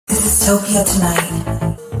Dystopia tonight.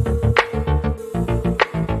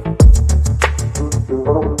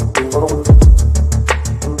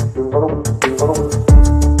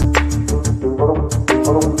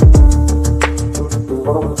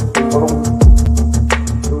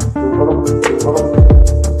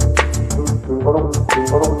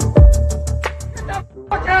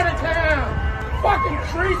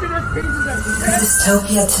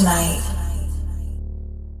 Dystopia tonight.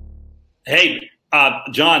 Hey,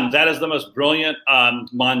 John, that is the most brilliant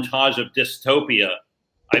montage of dystopia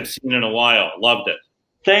I've seen in a while. Loved it.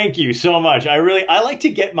 Thank you so much. I like to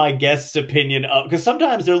get my guests' opinion up because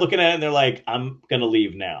sometimes they're looking at it and they're like, I'm going to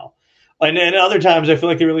leave now. And other times I feel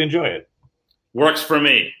like they really enjoy it. Works for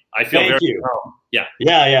me. I feel Thank very you. well. Yeah.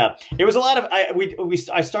 Yeah. It was a lot of,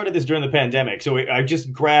 I started this during the pandemic. So I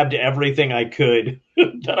just grabbed everything I could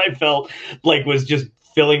that I felt like was just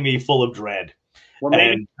filling me full of dread. Well,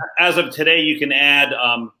 maybe as of today, you can add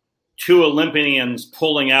 2 Olympians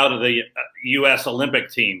pulling out of the U.S.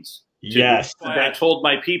 Olympic teams. Yes. I told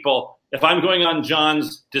my people, if I'm going on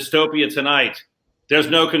John's Dystopia tonight,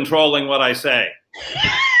 there's no controlling what I say.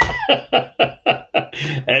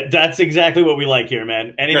 That's exactly what we like here,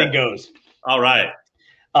 man. Anything goes. All right.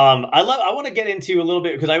 I want to get into a little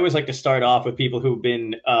bit because I always like to start off with people who've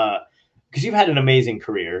been because you've had an amazing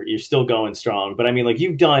career. You're still going strong, but I mean, like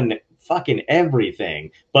you've done fucking everything.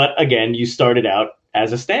 But again, you started out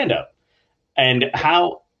as a stand-up, and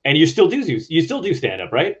you still do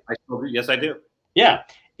stand-up, right? I still do. Yes, I do. Yeah.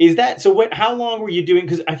 Is that so? How long were you doing?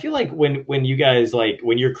 Because I feel like when you guys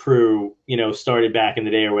when your crew started back in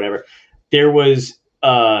the day or whatever, there was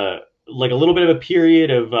like a little bit of a period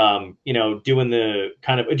of doing the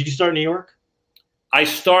kind of. Did you start in New York? I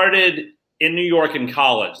started in New York in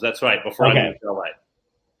college. That's right. Before I moved to LA.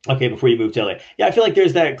 Okay, before you moved to LA. Yeah, I feel like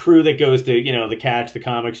there's that crew that goes to the Catch, the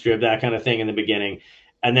comic strip, that kind of thing in the beginning,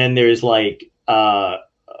 and then there's like a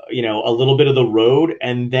little bit of the road,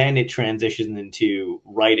 and then it transitions into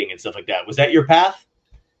writing and stuff like that. Was that your path?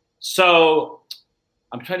 So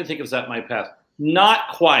I'm trying to think, is that my path?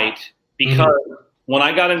 Not quite, because when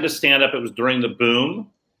I got into stand-up, it was during the boom.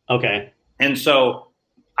 Okay. And so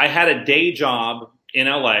I had a day job in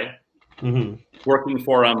LA working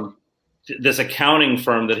for this accounting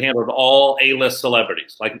firm that handled all A-list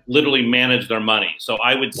celebrities, like literally managed their money. So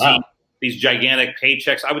I would see these gigantic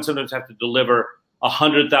paychecks. I would sometimes have to deliver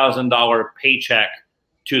 $100,000 paycheck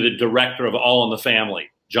to the director of All in the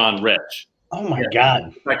Family, John Rich. Oh my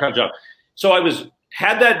God. That kind of job. So I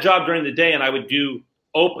had that job during the day, and I would do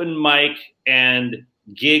open mic and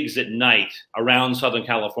gigs at night around Southern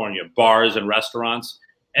California, bars and restaurants.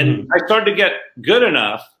 And I started to get good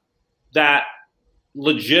enough that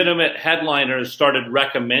legitimate headliners started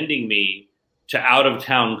recommending me to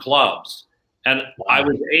out-of-town clubs. And I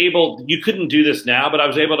was able, you couldn't do this now, but I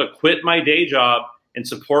was able to quit my day job and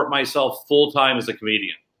support myself full-time as a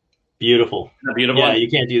comedian. Beautiful. Isn't that beautiful? Yeah, you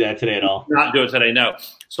can't do that today at all. Not do it today, no.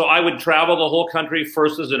 So I would travel the whole country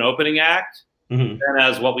first as an opening act, then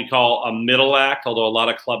as what we call a middle act, although a lot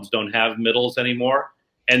of clubs don't have middles anymore.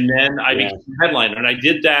 And then I became a headliner. And I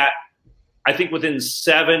did that, I think within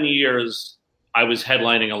 7 years, I was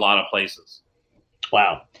headlining a lot of places.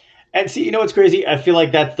 Wow. And see, what's crazy? I feel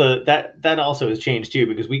like that also has changed too,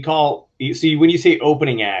 because when you say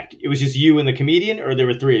opening act, it was just you and the comedian, or there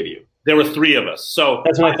were 3 of you? There were 3 of us. So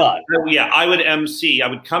that's what I thought. Yeah, I would MC. I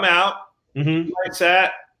would come out, do my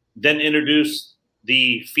set, then introduce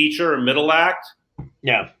the feature or middle act.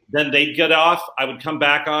 Yeah. Then they'd get off. I would come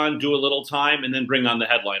back on, do a little time, and then bring on the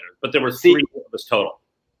headliner. But there were 3 of us total.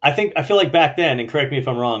 I feel like back then, and correct me if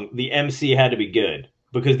I'm wrong, the MC had to be good,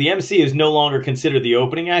 because the MC is no longer considered the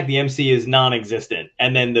opening act. The MC is non-existent.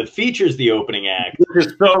 And then the feature's the opening act. Which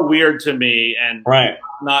is so weird to me and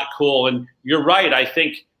not cool. And you're right. I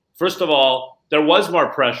think, first of all, there was more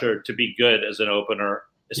pressure to be good as an opener.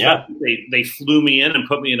 Especially they flew me in and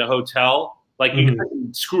put me in a hotel. Like, you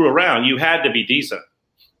couldn't screw around. You had to be decent.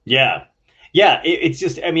 Yeah. Yeah. It's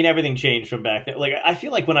just, I mean, everything changed from back then. Like, I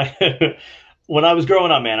feel like when I... When I was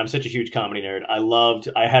growing up, man, I'm such a huge comedy nerd.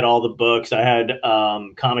 I had all the books. I had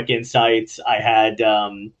Comic Insights. I had,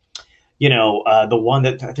 the one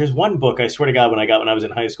there's one book, I swear to God, when I was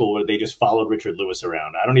in high school, where they just followed Richard Lewis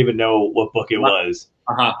around. I don't even know what book it was.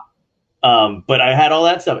 But I had all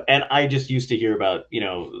that stuff. And I just used to hear about,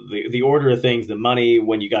 the order of things, the money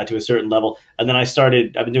when you got to a certain level. And then I've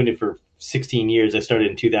been doing it for 16 years. I started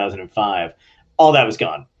in 2005. All that was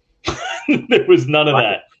gone. There was none of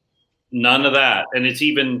that. None of that. And it's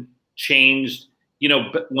even changed.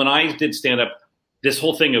 When I did stand-up, this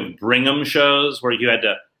whole thing of Brigham shows where you had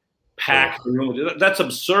to pack the room, that's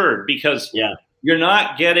absurd, because you're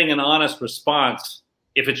not getting an honest response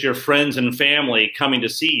if it's your friends and family coming to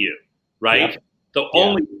see you, right? Yep. The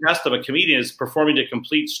only test of a comedian is performing to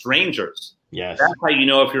complete strangers. Yes. That's how you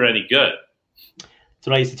know if you're any good. That's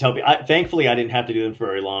what I used to tell people. Thankfully, I didn't have to do them for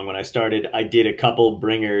very long. When I started, I did a couple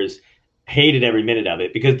bringers, hated every minute of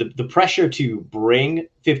it because the pressure to bring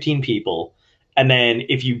 15 people, and then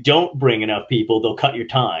if you don't bring enough people, they'll cut your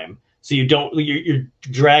time. So you're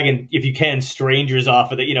dragging, if you can, strangers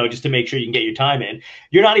off of it, just to make sure you can get your time in.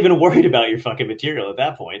 You're not even worried about your fucking material at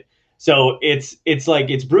that point. So it's like,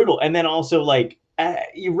 it's brutal. And then also like,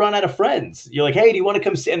 you run out of friends. You're like, hey, do you want to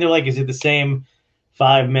come see? And they're like, is it the same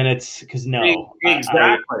 5 minutes? Because no.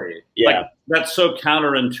 Exactly. Yeah. Like, that's so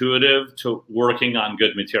counterintuitive to working on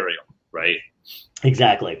good material, right?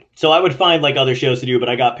 Exactly. So I would find like other shows to do, but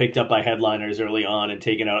I got picked up by headliners early on and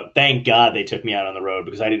taken out. Thank God they took me out on the road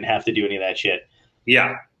because I didn't have to do any of that shit.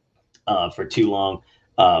 Yeah. For too long.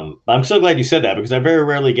 I'm so glad you said that because I very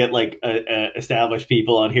rarely get like established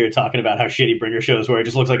people on here talking about how shitty bringer shows where it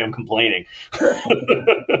just looks like I'm complaining.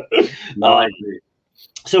 No, I agree.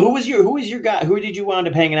 So who was your guy? Who did you wind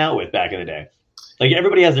up hanging out with back in the day? Like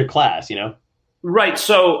everybody has their class, Right.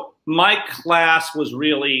 So my class was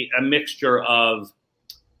really a mixture of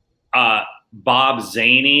Bob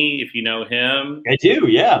Zaney, if you know him. I do,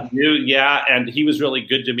 yeah. Yeah, and he was really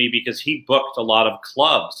good to me because he booked a lot of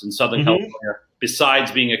clubs in Southern California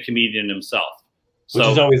besides being a comedian himself. Which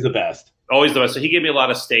is always the best. Always the best. So he gave me a lot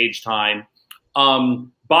of stage time.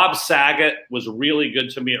 Bob Saget was really good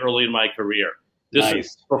to me early in my career. This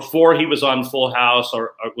is before he was on Full House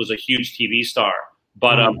or was a huge TV star.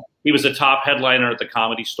 But he was a top headliner at the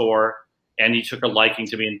Comedy Store, and he took a liking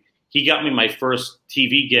to me. And he got me my first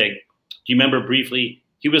TV gig. Do you remember briefly?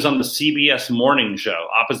 He was on the CBS morning show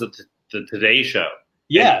opposite the Today Show.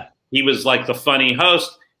 Yeah. And he was like the funny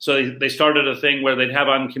host. So they started a thing where they'd have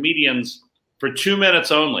on comedians for 2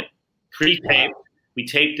 minutes only, pre-taped. Wow. We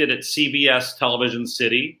taped it at CBS Television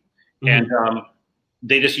City, and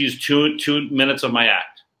they just used two minutes of my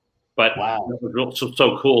act. But it was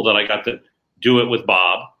so cool that I got to do it with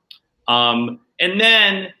Bob. And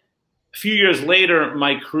then a few years later,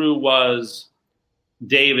 my crew was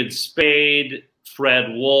David Spade, Fred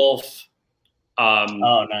Wolf,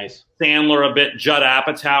 nice. Sandler a bit. Judd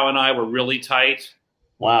Apatow and I were really tight.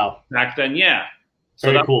 Wow. Back then, yeah.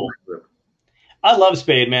 So very cool. I love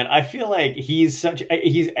Spade, man. I feel like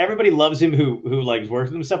everybody loves him who likes works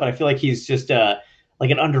with him and stuff, but I feel like he's just like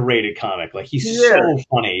an underrated comic. Like he's so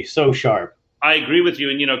funny, so sharp. I agree with you.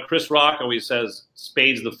 And Chris Rock always says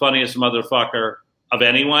Spade's the funniest motherfucker of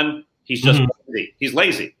anyone. He's just lazy. He's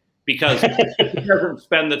lazy because he doesn't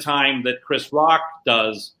spend the time that Chris Rock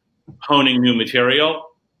does honing new material.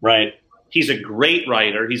 Right. He's a great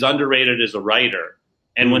writer. He's underrated as a writer.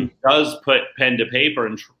 And when he does put pen to paper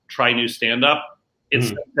and try new stand-up, it's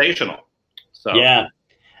sensational. So yeah,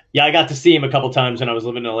 I got to see him a couple times when I was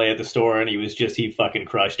living in LA at the store, and he fucking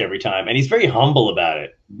crushed every time. And he's very humble about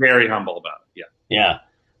it. Very humble about it. Yeah.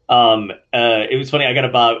 Yeah. It was funny. I got a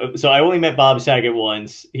Bob. So I only met Bob Saget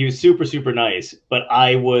once. He was super, super nice, but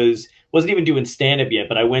I wasn't even doing stand-up yet,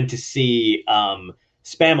 but I went to see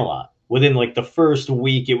Spamalot within like the first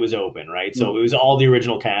week it was open. Right. So it was all the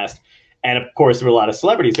original cast. And of course, there were a lot of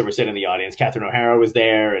celebrities that were sitting in the audience. Catherine O'Hara was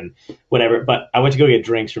there and whatever. But I went to go get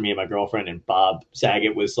drinks for me and my girlfriend, and Bob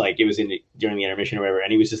Saget was like, it was during the intermission or whatever,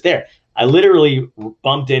 and he was just there. I literally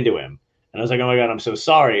bumped into him, and I was like, "Oh my God, I'm so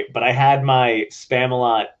sorry." But I had my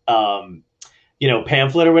Spamalot,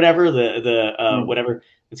 pamphlet or whatever, the whatever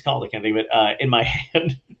it's called, I can't think of it, in my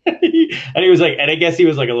hand. And he was like, and I guess he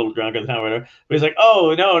was like a little drunk at the time or whatever. But he's like,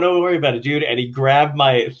 "Oh no, don't worry about it, dude." And he grabbed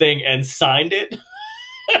my thing and signed it.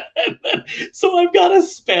 So I've got a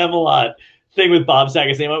Spamalot thing with Bob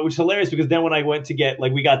Saget's name, which is hilarious because then when I went to get,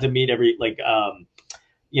 like, we got to meet David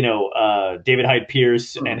Hyde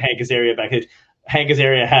Pierce and Hank Azaria back then. Hank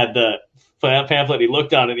Azaria had the pamphlet. He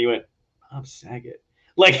looked on it and he went, Bob Saget.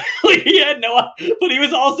 Like he had no, but he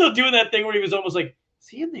was also doing that thing where he was almost like, is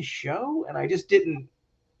he in this show? And I just didn't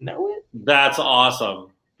know it. That's awesome.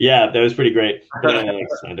 Yeah, that was pretty great. Or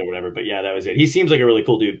whatever, but yeah, that was it. He seems like a really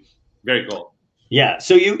cool dude. Very cool. Yeah.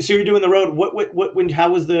 So you're doing the road. What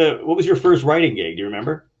was your first writing gig? Do you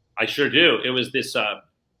remember? I sure do. It was this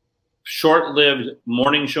short-lived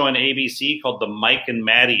morning show on ABC called the Mike and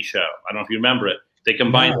Maddie Show. I don't know if you remember it. They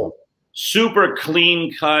combined super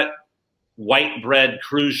clean-cut white bread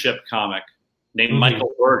cruise ship comic named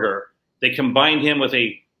Michael Berger. They combined him with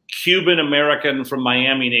a Cuban-American from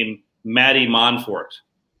Miami named Maddie Monfort.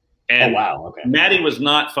 And Maddie was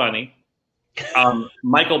not funny.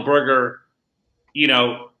 Michael Berger,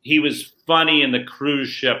 he was funny in the cruise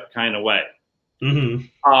ship kind of way.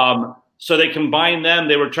 so they combined them.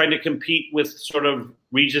 They were trying to compete with sort of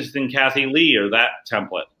Regis and Kathy Lee or that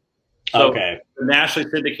template. So okay. The nationally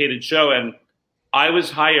syndicated show, and I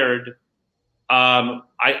was hired.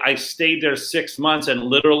 I stayed there 6 months and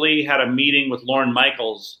literally had a meeting with Lorne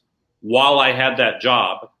Michaels while I had that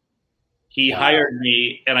job. He hired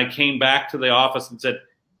me, and I came back to the office and said,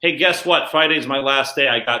 hey, guess what? Friday's my last day.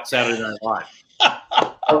 I got Saturday Night Live.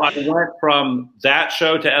 So I went from that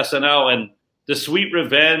show to SNL, and the sweet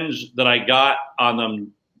revenge that I got on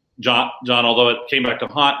them, John, although it came back to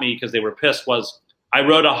haunt me because they were pissed, was I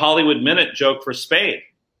wrote a Hollywood Minute joke for Spade.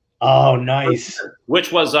 Oh, nice.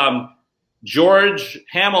 Which was George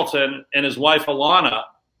Hamilton and his wife Alana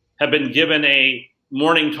have been given a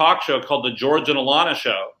morning talk show called The George and Alana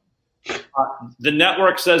Show. The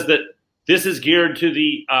network says that this is geared to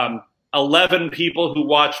the 11 people who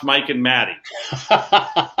watch Mike and Maddie.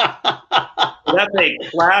 That's a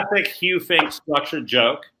classic Hugh Fink structured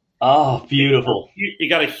joke. Oh, beautiful. You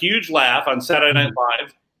got a huge laugh on Saturday Night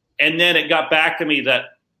Live. And then it got back to me that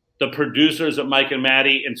the producers of Mike and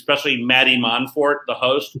Maddie, and especially Maddie Monfort, the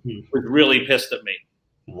host, was really pissed at me.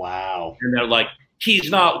 Wow. And they're like,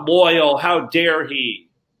 he's not loyal. How dare he?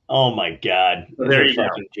 Oh, my God. So there you go.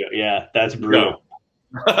 Yeah, that's brutal.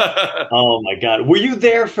 Oh, my God. Were you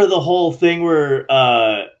there for the whole thing where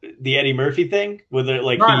the Eddie Murphy thing?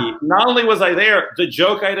 Not only was I there, the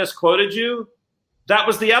joke I just quoted you, that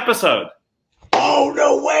was the episode. Oh,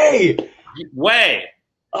 no way.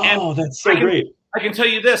 Oh, and that's so great. I can tell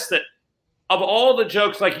you this, that of all the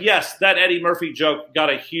jokes, like, yes, that Eddie Murphy joke got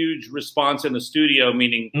a huge response in the studio,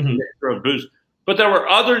 meaning mixture of booze. But there were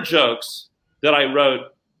other jokes that I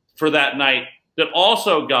wrote for that night that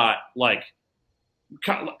also got like,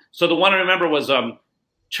 so the one I remember was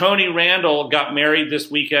Tony Randall got married this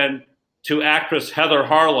weekend to actress Heather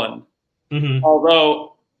Harlan,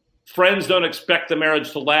 although friends don't expect the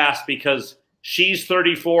marriage to last because she's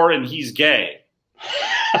 34 and he's gay.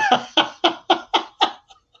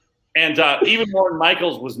 And even Lorne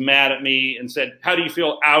Michaels was mad at me and said, how do you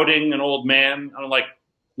feel outing an old man? And I'm like,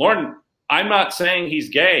 Lorne, I'm not saying he's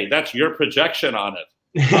gay. That's your projection on it.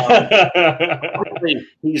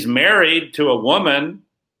 He's married to a woman,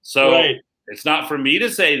 so it's not for me to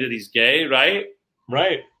say that he's gay, right?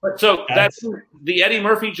 Right. But so that's the Eddie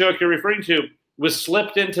Murphy joke you're referring to was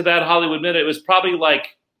slipped into that Hollywood Minute. It was probably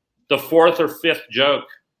like the 4th or 5th joke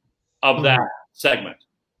of that segment.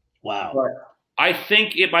 Wow. But I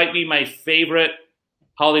think it might be my favorite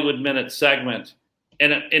Hollywood Minute segment,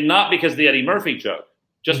 and not because of the Eddie Murphy joke,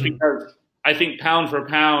 just because I think pound for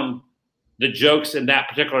pound, the jokes in that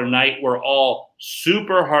particular night were all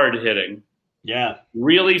super hard hitting. Yeah.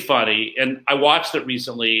 Really funny. And I watched it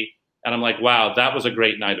recently and I'm like, wow, that was a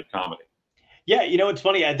great night of comedy. Yeah. You know, it's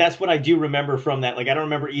funny. That's what I do remember from that. Like, I don't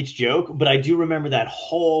remember each joke, but I do remember that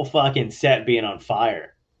whole fucking set being on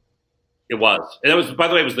fire. It was. And it was, by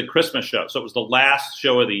the way, it was the Christmas show. So it was the last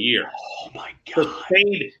show of the year. Oh my God. So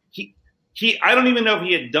Spade, I don't even know if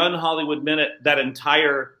he had done Hollywood Minute that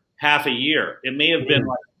entire half a year. It may have been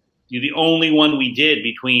like the only one we did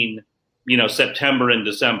between, September and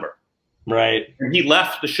December. Right. And he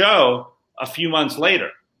left the show a few months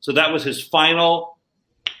later. So that was his final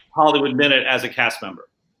Hollywood Minute as a cast member.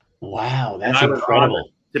 Wow, that's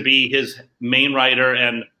incredible. To be his main writer.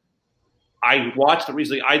 And I watched it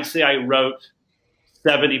recently. I'd say I wrote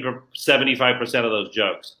 75% of those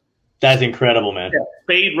jokes. That's incredible, man. Yeah,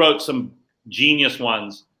 Spade wrote some genius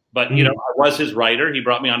ones, but I was his writer. He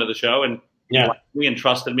brought me onto the show and he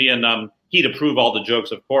entrusted me, and he'd approve all the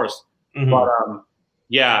jokes, of course. But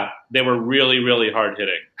they were really, really hard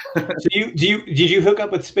hitting. So did you hook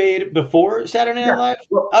up with Spade before Saturday Night Live?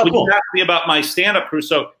 Well, cool. You asked me about my stand-up crew.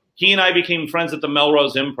 So he and I became friends at the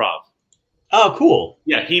Melrose Improv. Oh, cool.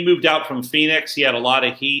 Yeah, he moved out from Phoenix. He had a lot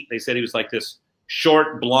of heat. They said he was like this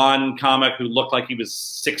short, blonde comic who looked like he was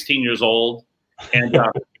 16 years old. And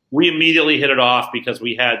we immediately hit it off because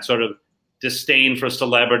we had sort of disdain for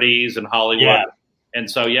celebrities and Hollywood. Yeah.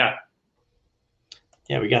 And so, Yeah,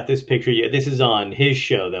 we got this picture. Yeah, this is on his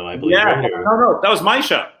show, though, I believe. Yeah, right? no, that was my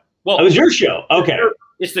show. Well, that was your show. Okay.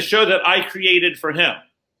 It's the show that I created for him.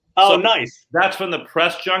 Oh, so nice. That's from the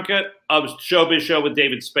press junket of Showbiz Show with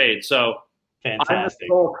David Spade. So fantastic. I'm the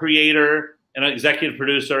sole creator and an executive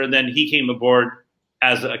producer, and then he came aboard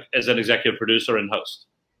as an executive producer and host.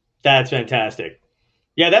 That's fantastic.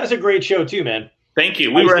 Yeah, that was a great show too, man. Thank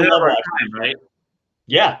you. We were ahead of our time, right?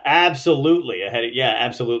 Yeah, absolutely.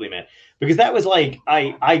 Absolutely, man. Because that was like,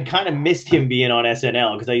 I kind of missed him being on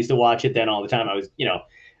SNL because I used to watch it then all the time. I was,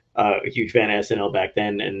 a huge fan of SNL back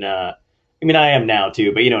then. And I mean, I am now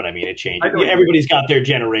too, but you know what I mean? It changed. Everybody's got their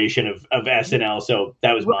generation of SNL. So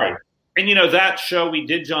that was mine. And you know, that show we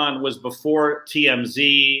did, John, was before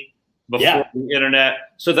TMZ, before the internet.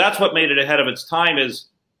 So that's what made it ahead of its time, is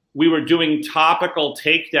we were doing topical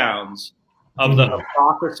takedowns of the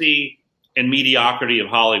hypocrisy and mediocrity of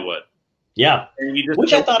Hollywood. Yeah. And you just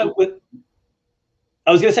Which I thought it was.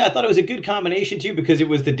 I was going to say, I thought it was a good combination too, because it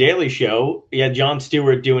was the Daily Show. You had Jon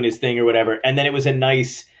Stewart doing his thing or whatever. And then it was a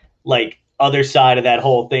nice, like, other side of that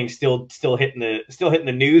whole thing, still hitting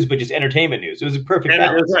the news, but just entertainment news. It was a perfect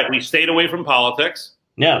balance. That's right. We stayed away from politics.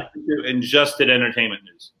 Yeah. And just did entertainment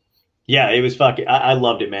news. Yeah, it was fucking, I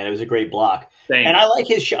loved it, man. It was a great block. Thanks. And I like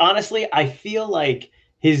his show. Honestly, I feel like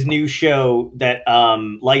his new show that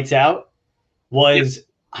Lights Out was,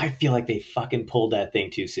 I feel like they fucking pulled that thing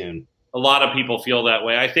too soon. A lot of people feel that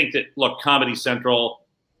way. I think that, look, Comedy Central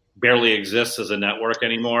barely exists as a network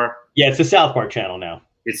anymore. Yeah, it's the South Park channel now.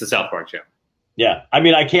 It's the South Park channel. Yeah. I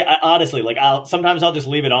mean, honestly, like, sometimes I'll just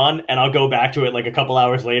leave it on and I'll go back to it like a couple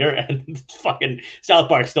hours later and fucking South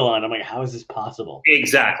Park's still on. I'm like, how is this possible?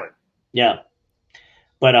 Exactly. Yeah.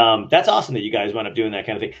 But that's awesome that you guys wound up doing that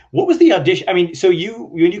kind of thing. What was the audition? I mean, so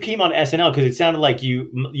when you came on SNL, because it sounded like you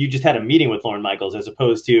just had a meeting with Lorne Michaels as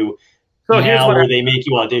opposed to now where they make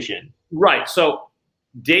you audition. Right. So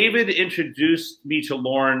David introduced me to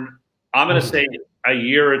Lorne, I'm going to say a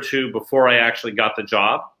year or two before I actually got the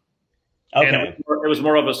job. Okay. And it was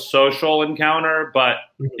more of a social encounter, but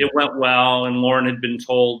it went well. And Lorne had been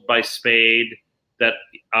told by Spade that,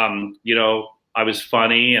 you know, I was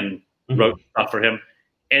funny and wrote stuff for him.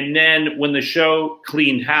 And then when the show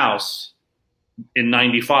cleaned house in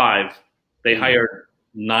 '95, they hired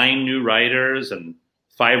 9 new writers and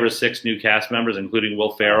 5 or 6 new cast members, including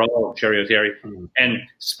Will Ferrell and Cherry O'Terry. And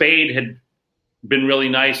Spade had been really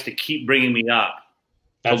nice to keep bringing me up.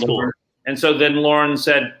 That's cool. And so then Lorne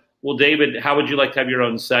said, well, David, how would you like to have your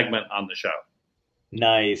own segment on the show?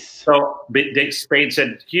 Nice. So Spade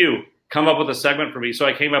said, Hugh, come up with a segment for me. So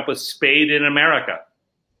I came up with Spade in America.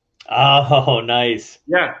 Oh, nice.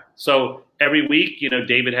 Yeah. So every week, you know,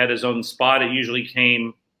 David had his own spot. It usually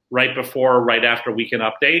came right before or right after Weekend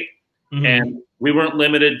Update. And we weren't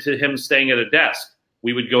limited to him staying at a desk.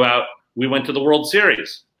 We would go out. We went to the World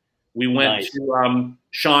Series. We went to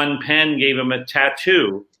Sean Penn gave him a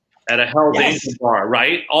tattoo at a Hell's Angel bar,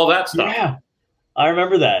 right? All that stuff. Yeah, I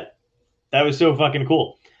remember that. That was so fucking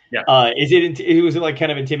cool. Yeah. Was it like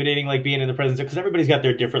kind of intimidating, like being in the presence of, because everybody's got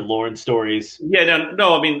their different Lorne stories. Yeah,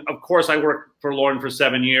 no. I mean, of course, I worked for Lorne for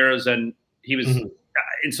 7 years, and he was,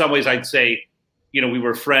 in some ways, I'd say, you know, we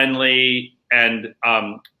were friendly, and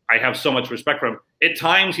I have so much respect for him. At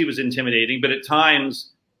times, he was intimidating, but at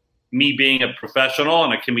times, me being a professional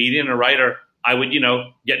and a comedian and a writer, I would, you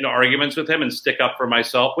know, get into arguments with him and stick up for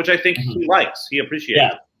myself, which I think he likes, he appreciates.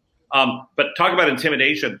 Yeah. But talk about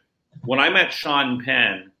intimidation. When I met Sean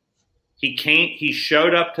Penn, he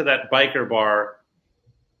showed up to that biker bar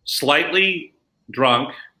slightly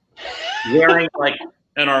drunk, wearing like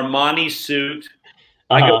an Armani suit.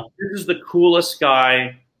 I go, this is the coolest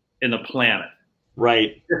guy in the planet.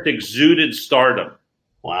 Right. Just exuded stardom.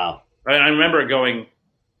 Wow. And I remember going,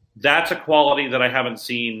 that's a quality that I haven't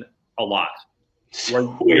seen a lot.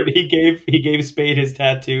 So he gave Spade his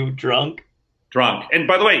tattoo drunk? Drunk. And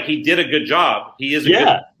by the way, he did a good job. He's a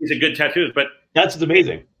good tattooist, but that's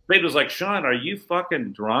amazing. Spade was like, Sean, are you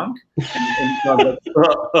fucking drunk? Yeah.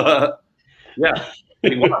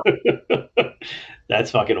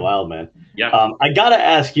 That's fucking wild, man. Yeah. I gotta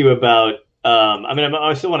ask you about I mean,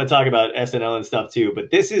 I still want to talk about SNL and stuff too,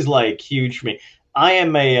 but this is like huge for me.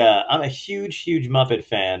 I'm a huge Muppet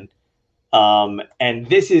fan.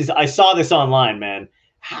 And I saw this online, man.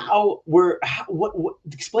 What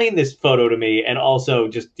explain this photo to me, and also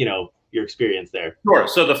just, you know, your experience there. Sure.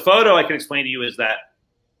 So the photo I can explain to you is that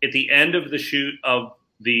at the end of the shoot of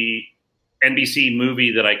the NBC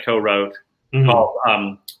movie that I co-wrote called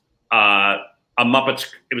A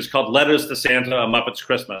Muppet's, it was called Letters to Santa, A Muppet's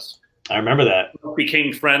Christmas. I remember that.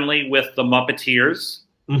 Became friendly with the Muppeteers,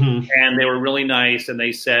 and they were really nice. And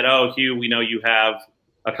they said, "Oh, Hugh, we know you have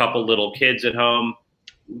a couple little kids at home.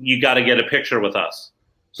 You got to get a picture with us."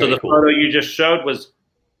 So the photo you just showed was,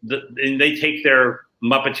 and they take their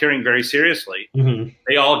Muppeteering very seriously.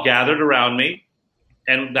 They all gathered around me,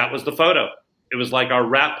 and that was the photo. It was like our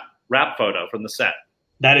rap photo from the set.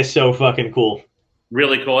 That is so fucking cool.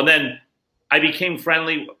 Really cool. And then I became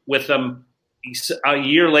friendly with them. A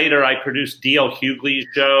year later, I produced D.L. Hughley's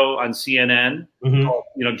show on CNN. You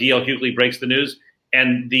know, D.L. Hughley Breaks the News.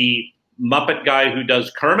 And the Muppet guy who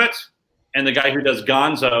does Kermit and the guy who does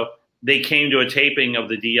Gonzo, they came to a taping of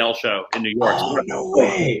the DL show in New York. Oh, no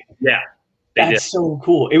way. Yeah. That's so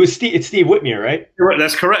cool. It's Steve Whitmire, right?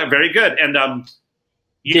 That's correct. Very good. And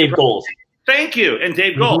Dave Gold. Thank you. And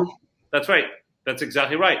Dave Gold. That's right. That's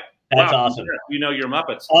exactly right. That's awesome. You know your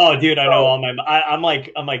Muppets. Oh, dude, I know all my. I'm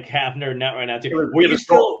like half nerd net right now too. Were you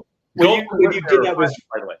still? When you did that was,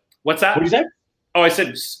 by the way. What's that? What did you say? Oh, I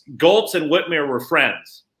said Goltz and Whitmer were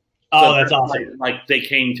friends. Oh, so that's awesome. Like they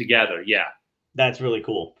came together. Yeah. That's really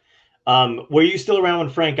cool. Were you still around when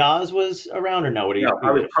Frank Oz was around, or no? What do you? No,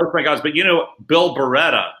 I was post Frank Oz, but you know, Bill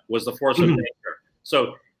Beretta was the force of nature.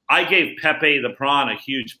 So I gave Pepe the Prawn a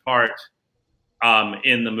huge part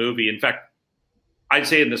in the movie. In fact, I'd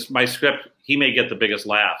say in my script, he may get the biggest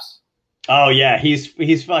laughs. Oh yeah,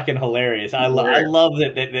 he's fucking hilarious. I love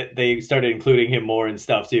that they started including him more and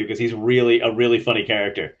stuff too, because he's really a really funny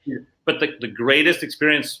character. But the greatest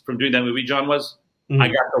experience from doing that movie, John, was I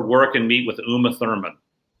got to work and meet with Uma Thurman.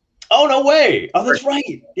 Oh no way! Oh, that's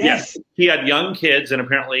right. Yes, he had young kids, and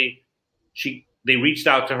apparently they reached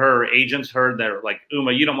out to her. Agents heard they're like,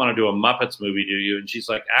 Uma, you don't want to do a Muppets movie, do you? And she's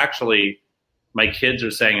like, actually, my kids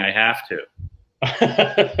are saying I have to.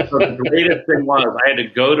 So the greatest thing was I had to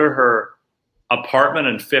go to her apartment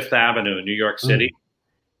on Fifth Avenue in New York City,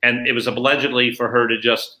 and it was allegedly for her to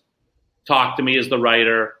just talk to me as the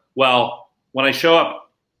writer. Well, when I show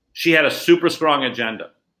up, she had a super strong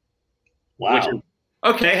agenda. Wow. Which is,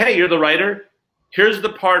 okay, hey, you're the writer. Here's the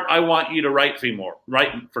part I want you to write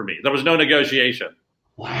for me. There was no negotiation.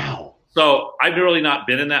 Wow. So I've really not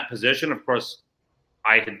been in that position. Of course,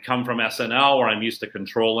 I had come from SNL where I'm used to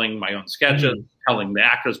controlling my own sketches, telling the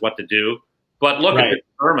actors what to do. But look at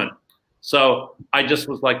Thurman. So I just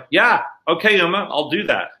was like, yeah, okay, Uma, I'll do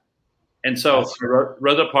that. And so I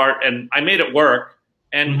wrote the part, and I made it work.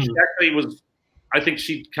 And she actually was, I think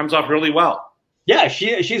she comes off really well. Yeah,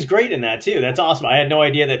 she's great in that too. That's awesome. I had no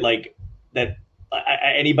idea that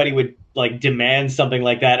anybody would like demand something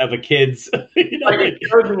like that of a kid's. You know, it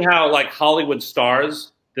showed me how like Hollywood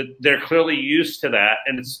stars, that they're clearly used to that,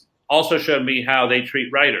 and it's also showed me how they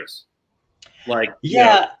treat writers. Like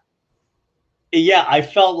yeah, I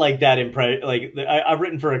felt like that like I've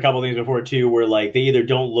written for a couple of things before too, where like they either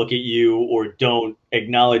don't look at you or don't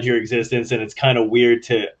acknowledge your existence, and it's kind of weird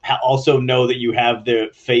to also know that you have the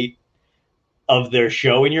fate of their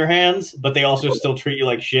show in your hands, but they also still treat you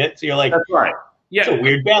like shit. So you're like, that's right. Yeah, it's a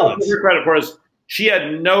weird balance. Her credit for us, she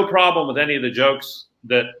had no problem with any of the jokes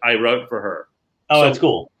that I wrote for her. Oh, that's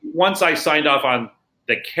cool. Once I signed off on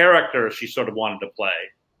the character she sort of wanted to play,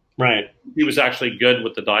 right, he was actually good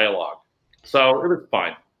with the dialogue. So it was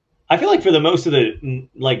fine. I feel like for the most of the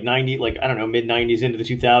like 90, like I don't know, mid 90s into the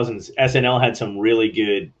 2000s, SNL had some really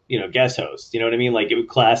good, guest hosts. You know what I mean? Like it was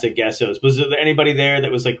classic guest hosts. Was there anybody there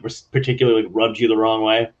that was like particularly rubbed you the wrong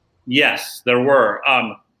way? Yes, there were.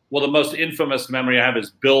 Well, the most infamous memory I have is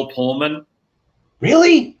Bill Pullman.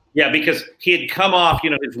 Really? Yeah, because he had come off,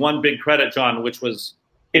 his one big credit, John, which was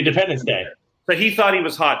Independence Day. So he thought he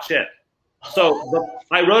was hot shit. So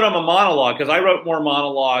I wrote him a monologue, because I wrote more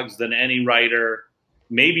monologues than any writer,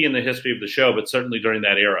 maybe in the history of the show, but certainly during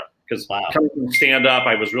that era. Because coming from stand-up,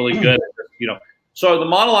 I was really good at So the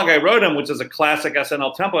monologue I wrote him, which is a classic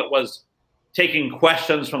SNL template, was taking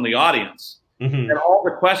questions from the audience. And all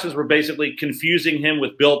the questions were basically confusing him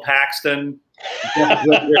with Bill Paxton.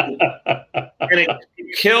 And it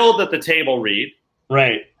killed at the table read.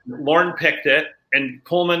 Right. Lauren picked it, and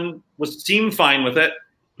Pullman seemed fine with it.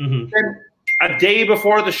 And a day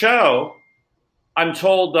before the show, I'm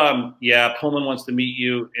told, yeah, Pullman wants to meet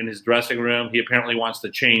you in his dressing room. He apparently wants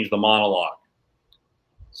to change the monologue.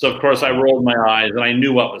 So, of course, I rolled my eyes, and I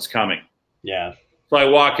knew what was coming. Yeah. So I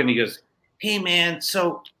walk in, and he goes, hey, man,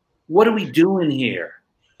 so what are we doing here?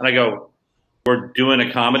 And I go, we're doing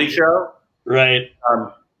a comedy show? Right.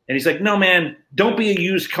 And he's like, no, man, don't be a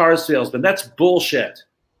used car salesman. That's bullshit.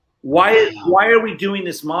 Why are we doing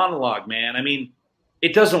this monologue, man? I mean,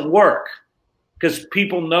 it doesn't work. Because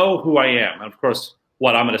people know who I am. And of course,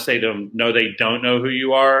 what I'm going to say to them, no, they don't know who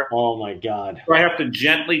you are. Oh, my God. So I have to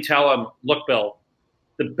gently tell them, look, Bill,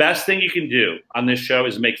 the best thing you can do on this show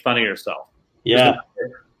is make fun of yourself. Yeah.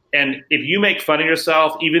 And if you make fun of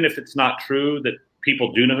yourself, even if it's not true that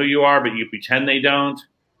people do know who you are, but you pretend they don't,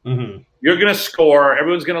 you're going to score.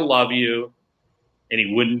 Everyone's going to love you. And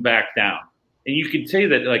he wouldn't back down. And you could see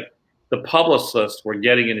that, like, the publicists were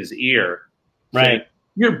getting in his ear. Right. Saying,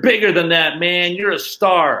 you're bigger than that, man. You're a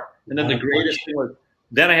star. And then the greatest thing was,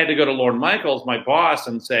 then I had to go to Lorne Michaels, my boss,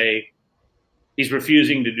 and say, he's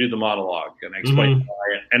refusing to do the monologue. And I explained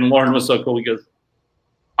why. And Lorne was so cool. He goes,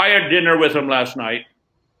 I had dinner with him last night.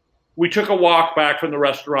 We took a walk back from the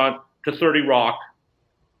restaurant to 30 Rock.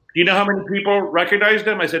 Do you know how many people recognized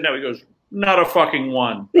him? I said, no. He goes, not a fucking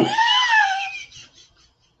one.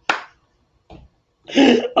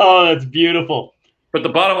 Oh, that's beautiful. But the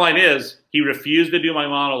bottom line is, he refused to do my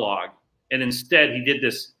monologue, and instead he did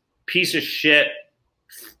this piece of shit,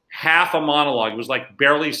 half a monologue. It was like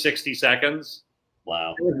barely 60 seconds.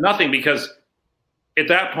 Wow. It was nothing because at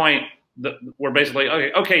that point, we're basically,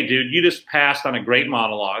 okay, dude, you just passed on a great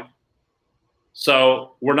monologue.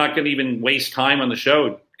 So we're not going to even waste time on the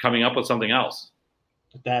show coming up with something else.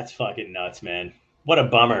 That's fucking nuts, man. What a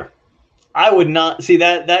bummer. I would not see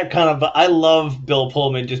that kind of. I love Bill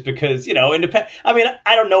Pullman just because, you know, independent. I mean,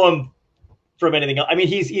 I don't know him from anything else. I mean,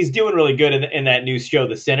 he's doing really good in that new show,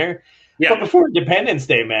 The Sinner. Yeah. But before Independence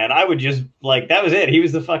Day, man, I would just like that was it. He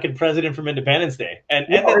was the fucking president from Independence Day, and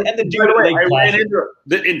the dude. I ran into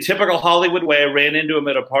in typical Hollywood way. I ran into him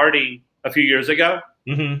at a party a few years ago,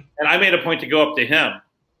 and I made a point to go up to him.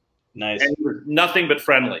 Nice. And he was nothing but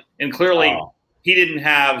friendly, and clearly he didn't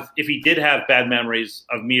have. If he did have bad memories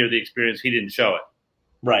of me or the experience, he didn't show it.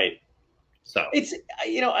 Right. So it's,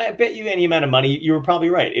 you know, I bet you any amount of money, you were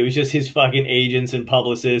probably right. It was just his fucking agents and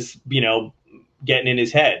publicists, you know, getting in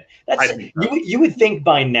his head. That's you would think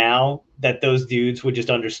by now that those dudes would just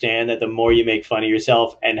understand that the more you make fun of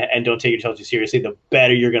yourself and don't take yourself too seriously, the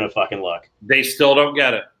better you're gonna fucking look. They still don't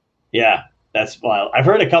get it. Yeah, that's wild. I've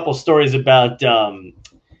heard a couple stories about Steven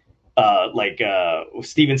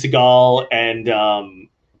Seagal and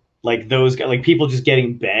like those guys, like people just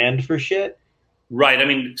getting banned for shit. Right. I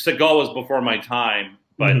mean, Seagal was before my time,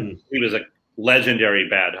 but he was a legendary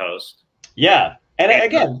bad host. Yeah. And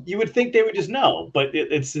again, you would think they would just know, but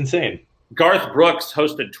it's insane. Garth Brooks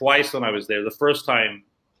hosted twice when I was there. The first time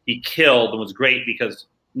he killed and was great because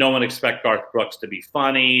no one expected Garth Brooks to be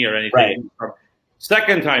funny or anything. Right.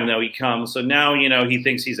 Second time, though, he comes. So now, you know, he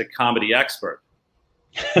thinks he's a comedy expert.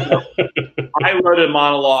 So I wrote a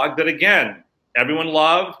monologue that, again, everyone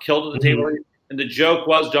loved, killed at the table. And the joke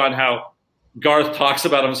was, John, how Garth talks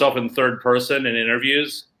about himself in third person in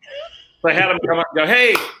interviews. So I had him come up and go,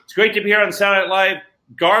 hey, it's great to be here on Saturday Night Live.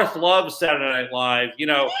 Garth loves Saturday Night Live. You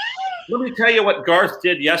know, let me tell you what Garth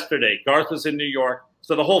did yesterday. Garth was in New York.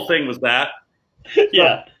 So the whole thing was that.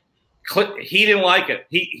 Yeah. So he didn't like it.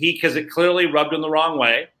 He because it clearly rubbed him the wrong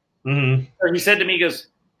way. So he said to me, he goes,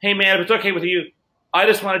 hey, man, if it's okay with you, I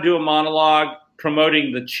just want to do a monologue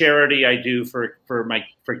promoting the charity I do for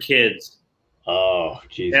kids. Oh,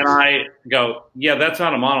 Jesus. And I go, yeah, that's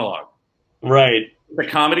not a monologue. Right. The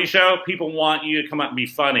comedy show, people want you to come out and be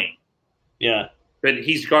funny. Yeah. But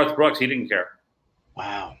he's Garth Brooks. He didn't care.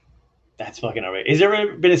 Wow. That's fucking all right. Has there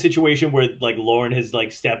ever been a situation where like Lauren has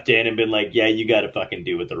like stepped in and been like, yeah, you got to fucking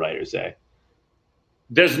do what the writers say?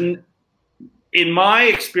 In my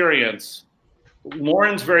experience,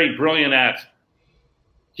 Lauren's very brilliant at,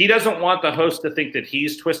 he doesn't want the host to think that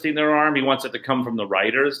he's twisting their arm. He wants it to come from the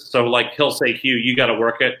writers. So like he'll say, Hugh, you got to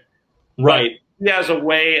work it. Right. But he has a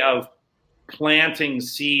way of planting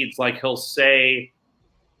seeds. Like he'll say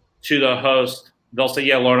to the host, they'll say,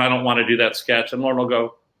 yeah, Lauren, I don't want to do that sketch. And Lauren will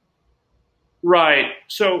go, right.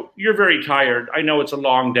 So you're very tired. I know it's a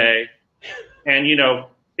long day. And, you know,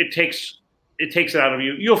 it takes it out of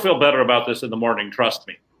you. You'll feel better about this in the morning. Trust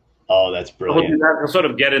me. Oh, that's brilliant. He'll sort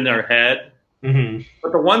of get in their head.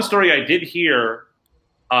 But the one story I did hear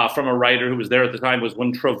from a writer who was there at the time was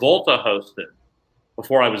when Travolta hosted,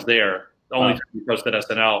 before I was there, the only time he hosted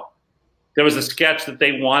SNL, there was a sketch that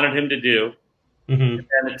they wanted him to do. And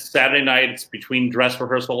it's Saturday night, it's between dress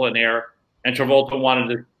rehearsal and air, and Travolta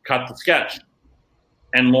wanted to cut the sketch.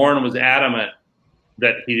 And Lauren was adamant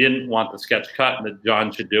that he didn't want the sketch cut and that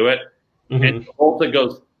John should do it. And Travolta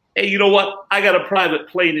goes, hey, you know what? I got a private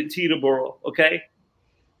plane at Teterboro, okay?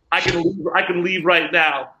 I can leave right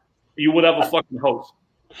now. You would have a fucking host.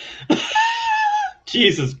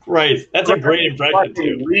 Jesus Christ. That's a great impression,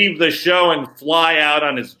 too. Leave the show and fly out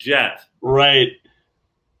on his jet. Right.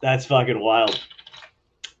 That's fucking wild.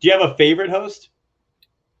 Do you have a favorite host?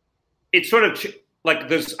 It's sort of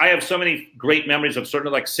like I have so many great memories of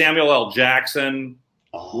certain, like Samuel L. Jackson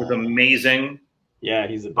was amazing. Yeah,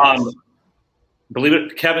 he's the best. Believe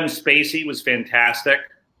it, Kevin Spacey was fantastic.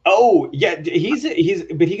 Oh yeah, but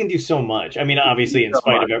he can do so much. I mean, obviously in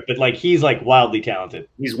spite of it, but like he's like wildly talented.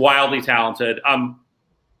 He's wildly talented.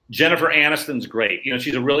 Jennifer Aniston's great. You know,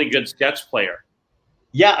 she's a really good sketch player.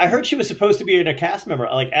 Yeah, I heard she was supposed to be a cast member.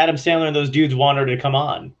 Like Adam Sandler and those dudes wanted her to come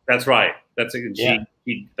on. That's right. That's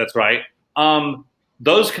right.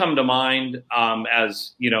 Those come to mind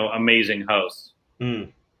as, you know, amazing hosts.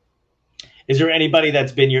 Is there anybody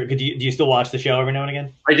that's been do you still watch the show every now and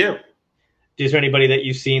again? I do. Is there anybody that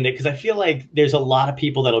you've seen that? Because I feel like there's a lot of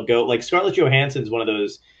people that'll go. Like Scarlett Johansson's one of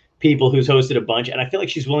those people who's hosted a bunch, and I feel like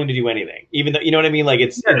she's willing to do anything, even though, you know what I mean. Like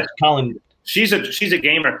it's Colin. She's a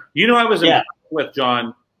gamer. You know, I was with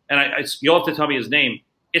John, and you'll have to tell me his name.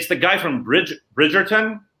 It's the guy from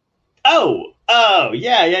Bridgerton. Oh,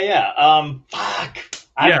 yeah. Fuck.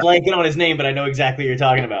 I'm blanking on his name, but I know exactly what you're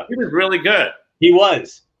talking about. He was really good. He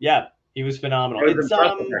was. Yeah, he was phenomenal. I was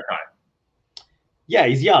impressed with that guy. Yeah,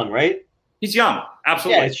 he's young, right? He's young,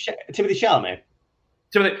 absolutely. Yeah, it's Timothée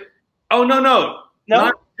Chalamet. Oh, no.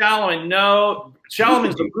 Not Chalamet, no.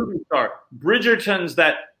 Chalamet's a movie star. Bridgerton's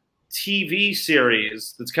that TV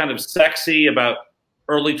series that's kind of sexy about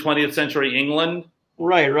early 20th century England.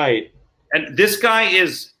 Right. And this guy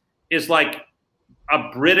is like a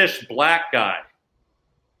British black guy,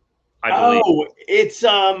 I believe. Oh, it's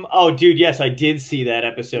oh dude, yes, I did see that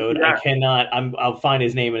episode. Yeah. I'll find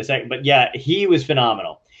his name in a second. But yeah, he was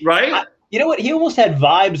phenomenal. Right? You know what? He almost had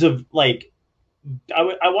vibes of like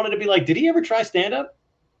I wanted to be like, did he ever try stand-up?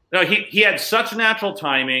 No, he had such natural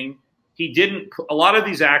timing. He didn't. A lot of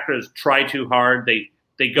these actors try too hard.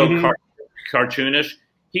 They go cartoonish.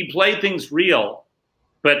 He played things real,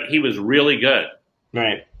 but he was really good.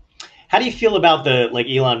 Right. How do you feel about the like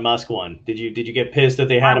Elon Musk one? Did you get pissed that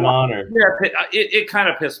they had him on? Or yeah, it kind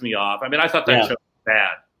of pissed me off. I mean, I thought that show was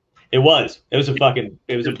bad. It was a bum.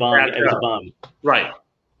 It was a bum. Right.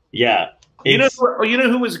 Yeah. You know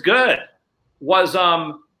who was good? Was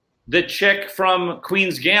the chick from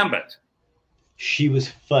Queen's Gambit. She was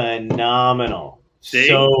phenomenal. See?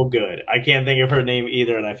 So good. I can't think of her name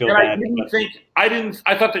either, and I feel bad.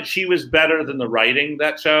 I thought that she was better than the writing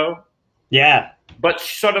that show. Yeah. But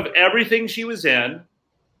sort of everything she was in,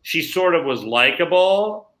 she sort of was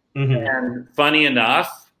likable and funny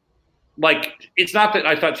enough. Like, it's not that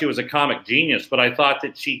I thought she was a comic genius, but I thought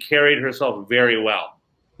that she carried herself very well.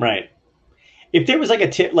 Right. If there was like a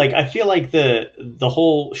tip, like I feel like the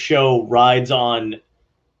whole show rides on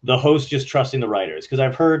the host just trusting the writers, because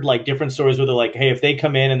I've heard like different stories where they're like, hey, if they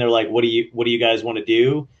come in and they're like, what do you guys want to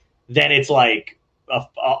do? Then it's like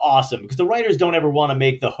awesome, because the writers don't ever want to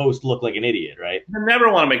make the host look like an idiot, right? They never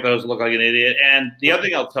want to make those look like an idiot. And the other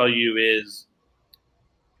thing I'll tell you is,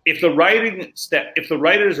 if the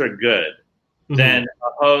writers are good, then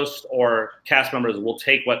a host or cast members will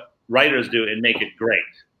take what writers do and make it great.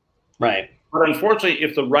 Right. But unfortunately,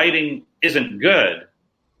 if the writing isn't good,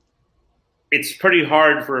 it's pretty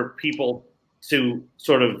hard for people to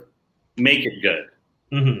sort of make it good.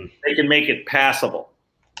 They can make it passable.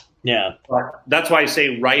 Yeah. But that's why I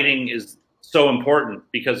say writing is so important,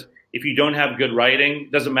 because if you don't have good writing,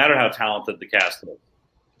 it doesn't matter how talented the cast is.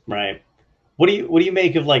 Right. What do you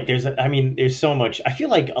make of like, there's so much, I feel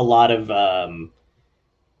like a lot of,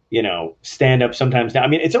 stand-up sometimes now. I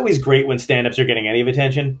mean, it's always great when stand-ups are getting any of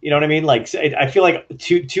attention. You know what I mean? Like, I feel like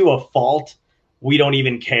to a fault, we don't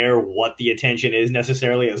even care what the attention is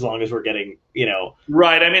necessarily, as long as we're getting,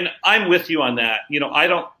 Right. I mean, I'm with you on that.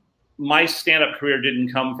 My stand-up career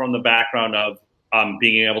didn't come from the background of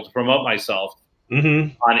being able to promote myself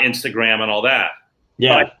on Instagram and all that.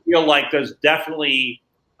 Yeah. But I feel like there's definitely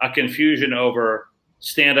a confusion over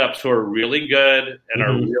stand-ups who are really good and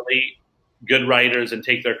are really good writers and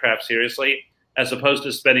take their craft seriously, as opposed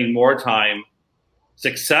to spending more time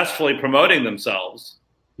successfully promoting themselves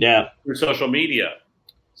through social media.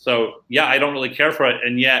 So yeah, I don't really care for it.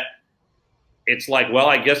 And yet it's like, well,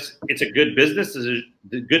 I guess it's a good business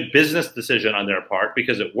decision on their part,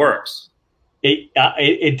 because it works.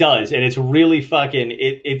 It does. And it's really fucking,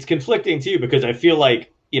 it's conflicting too, because I feel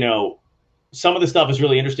like, some of the stuff is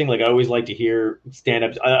really interesting. Like, I always like to hear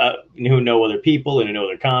stand-ups who know other people and who know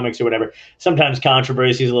their comics or whatever. Sometimes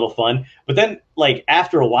controversy is a little fun. But then, like,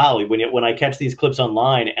 after a while, when I catch these clips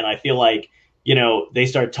online and I feel like, they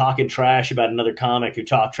start talking trash about another comic who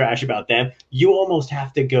talked trash about them, you almost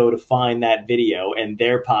have to go to find that video and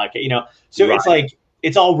their podcast, So It's like,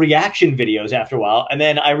 it's all reaction videos after a while. And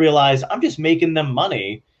then I realize I'm just making them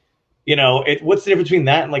money. What's the difference between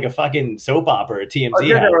that and like a fucking soap opera or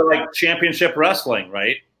TMZ? Or like championship wrestling,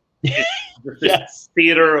 right? This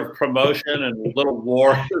theater of promotion and little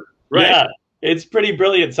war. Right. Yeah, it's pretty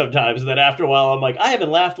brilliant sometimes. That after a while, I'm like, I haven't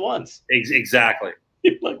laughed once. Exactly.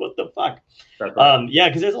 Like, what the fuck? Right. Yeah,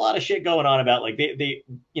 because there's a lot of shit going on about like they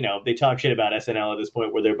talk shit about SNL at this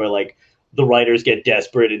point, where they're like, the writers get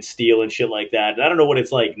desperate and steal and shit like that. And I don't know what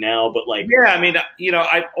it's like now, but like, yeah, I mean,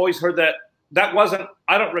 I've always heard that. That wasn't,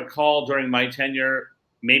 I don't recall during my tenure,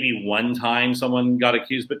 maybe one time someone got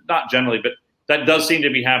accused, but not generally. But that does seem to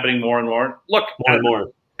be happening more and more. Look,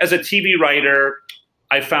 as a TV writer,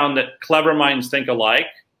 I found that clever minds think alike.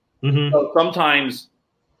 So sometimes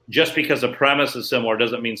just because a premise is similar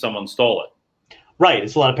doesn't mean someone stole it. Right.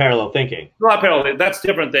 It's a lot of parallel thinking. A lot of parallel. That's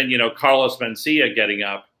different than, Carlos Mencia getting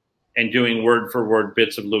up and doing word for word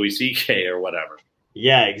bits of Louis C.K. or whatever.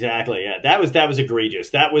 Yeah, exactly. Yeah, that was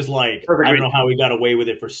egregious. That was like, I don't know how we got away with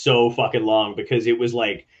it for so fucking long, because it was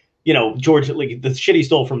like you know, George, like the shit he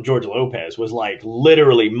stole from George Lopez was like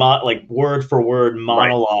literally like word for word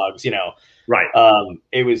monologues, you know. Right.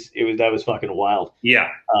 That was fucking wild. Yeah.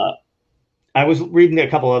 I was reading a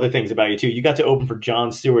couple other things about you too. You got to open for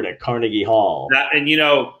Jon Stewart at Carnegie Hall. And you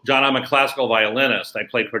know, John, I'm a classical violinist. I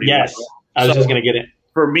play pretty well. I was just going to get it.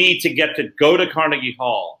 For me to get to go to Carnegie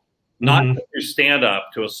Hall, not to do stand up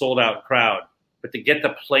to a sold out crowd, but to get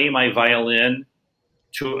to play my violin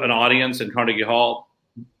to an audience in Carnegie Hall,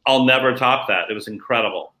 I'll never top that. It was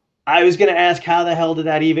incredible. I was going to ask, how the hell did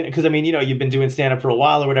that even, because I mean, you know, you've been doing stand up for a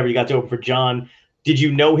while or whatever. You got to open for John. Did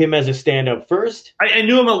you know him as a stand up first? I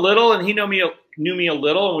knew him a little, and he knew me a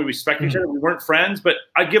little, and we respect each other. We weren't friends, but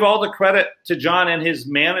I give all the credit to John and his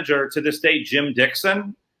manager to this day, Jim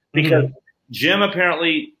Dixon, because Jim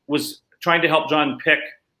apparently was trying to help John pick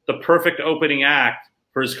the perfect opening act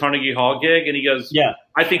for his Carnegie Hall gig. And he goes, yeah,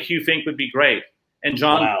 I think Hugh Fink would be great. And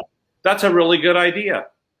John, that's a really good idea.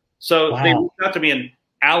 So they reached out to me, and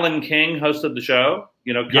Alan King hosted the show,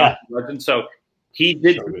 you know, legend. So he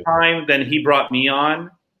did some time, then he brought me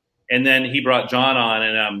on, and then he brought John on.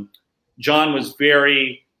 And John was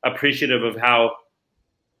very appreciative of how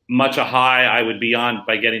much a high I would be on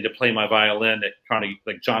by getting to play my violin at Carnegie.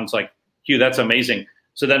 Like, John's like, Hugh, that's amazing.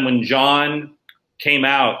 So then when John came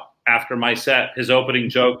out after my set, his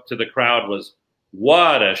opening joke to the crowd was,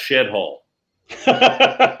 "What a shithole."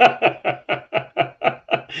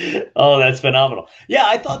 Oh, that's phenomenal. Yeah,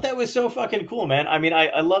 I thought that was so fucking cool, man. I mean,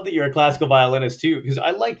 I love that you're a classical violinist too, because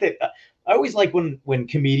I like that. I always like when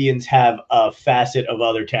comedians have a facet of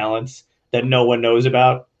other talents that no one knows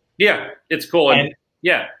about. Yeah, it's cool. And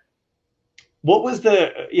yeah. What was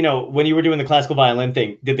the, you know, when you were doing the classical violin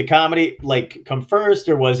thing, did the comedy like come first,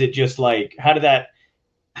 or was it just like, how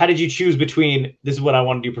did you choose between this is what I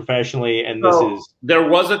want to do professionally and this is? There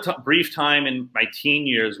was a brief time in my teen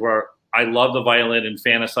years where I loved the violin and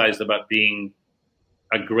fantasized about being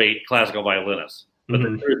a great classical violinist. But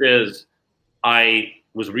the truth is, I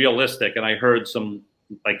was realistic, and I heard some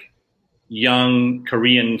like young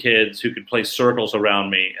Korean kids who could play circles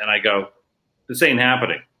around me, and I go, this ain't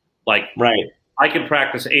happening. Like, I can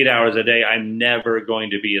practice 8 hours a day. I'm never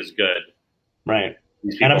going to be as good. Right.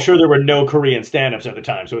 And I'm sure there were no Korean stand-ups at the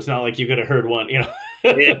time, so it's not like you could have heard one, you know.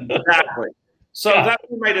 Exactly. So that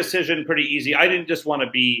was my decision pretty easy. I didn't just want to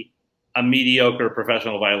be a mediocre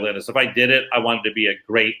professional violinist. If I did it, I wanted to be a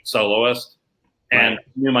great soloist and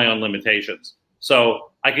knew my own limitations.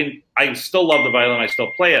 So I still love the violin. I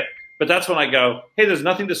still play it. But that's when I go, hey, there's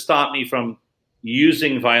nothing to stop me from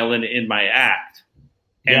using violin in my act.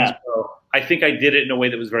 And so I think I did it in a way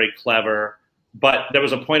that was very clever. But there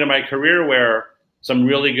was a point in my career where some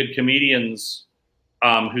really good comedians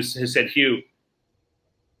who said, Hugh,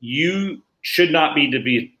 you should not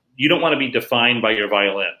you don't want to be defined by your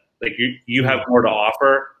violin. Like, you have more to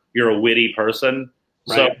offer. You're a witty person.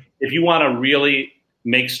 So if you want to really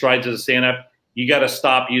make strides as a stand-up, you got to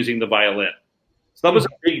stop using the violin. So that was a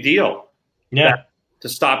big deal. Yeah. To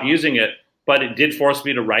stop using it. But it did force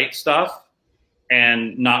me to write stuff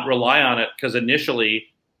and not rely on it, because initially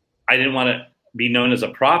I didn't want to be known as a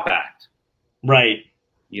prop act. Right.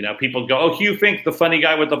 You know, people go, oh, Hugh Fink, the funny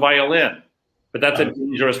guy with the violin. But that's a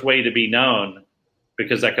dangerous way to be known,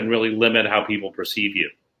 because that can really limit how people perceive you.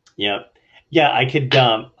 Yeah. Yeah, I could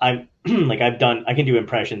I'm like I can do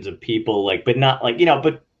impressions of people, like, but not like, you know,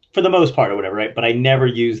 but for the most part or whatever, right? But I never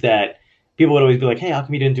use that. People would always be like, hey, how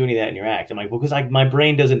come you didn't do any of that in your act? I'm like, well, because my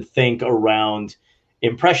brain doesn't think around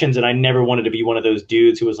impressions, and I never wanted to be one of those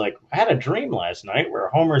dudes who was like, I had a dream last night where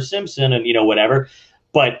Homer Simpson and, you know, whatever.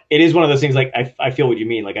 But it is one of those things, like, I feel what you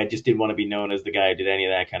mean. Like, I just didn't want to be known as the guy who did any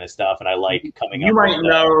of that kind of stuff, and I like coming up. You might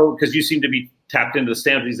know, because you seem to be tapped into the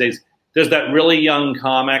stand-up these days, there's that really young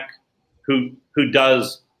comic who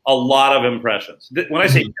does a lot of impressions. When I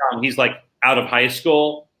say young, he's like out of high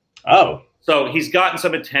school. Oh. So he's gotten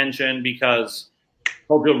some attention because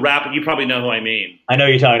he'll do rap. You probably know who I mean. I know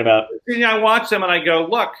who you're talking about. I watch him and I go,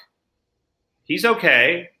 look, he's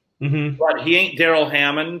okay, but he ain't Daryl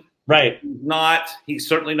Hammond. Right. He's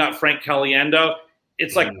certainly not Frank Caliendo.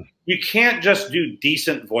 It's like, you can't just do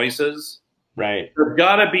decent voices. Right. There's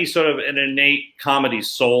got to be sort of an innate comedy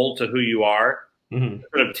soul to who you are.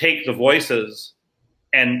 Sort of take the voices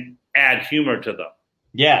and add humor to them.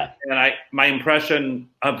 Yeah. And my impression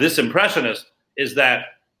of this impressionist is that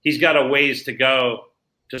he's got a ways to go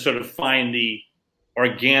to sort of find the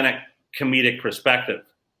organic comedic perspective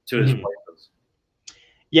to his voices.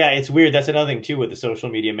 Yeah, it's weird. That's another thing too with the social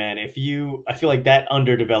media, man. I feel like that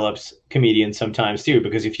underdevelops comedians sometimes too,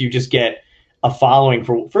 because if you just get a following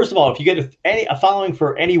for, first of all, if you get a following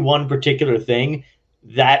for any one particular thing,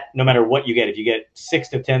 that no matter what you get, if you get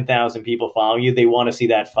 6,000 to 10,000 people following you, they want to see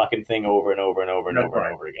that fucking thing over and over and over and over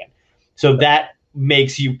and over again. So that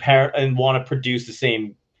makes you parent and want to produce the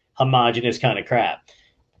same homogenous kind of crap.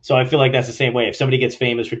 So I feel like that's the same way. If somebody gets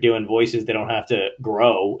famous for doing voices, they don't have to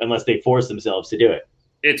grow unless they force themselves to do it.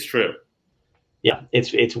 It's true. Yeah,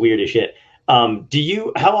 it's weird as shit.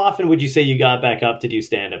 How often would you say you got back up to do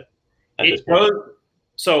stand-up at this point?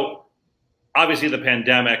 So obviously the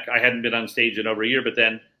pandemic, I hadn't been on stage in over a year, but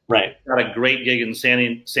then got a great gig in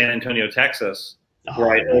San Antonio, Texas, where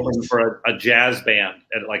I opened for a jazz band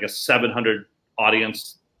at like a 700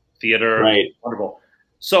 audience theater. Right. Wonderful.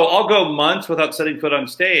 So I'll go months without setting foot on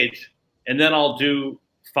stage, and then I'll do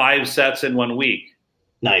 5 sets in 1 week.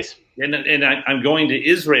 Nice. And I'm going to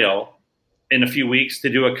Israel in a few weeks to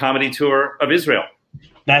do a comedy tour of Israel.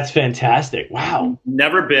 That's fantastic. Wow.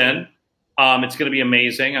 Never been. It's going to be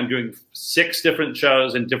amazing. I'm doing 6 different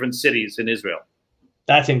shows in different cities in Israel.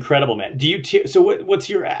 That's incredible, man. Do you so what's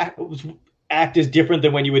your act is different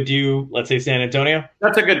than when you would do, let's say, San Antonio?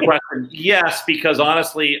 That's a good question. Yes, because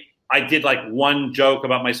honestly, I did like one joke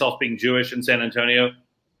about myself being Jewish in San Antonio.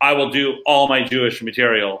 I will do all my Jewish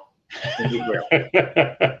material in Israel.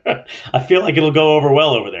 I feel like it'll go over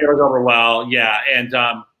well over there. It'll go over well, yeah. And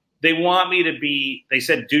they want me to be, they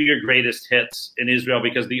said, do your greatest hits in Israel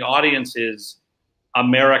because the audience is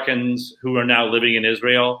Americans who are now living in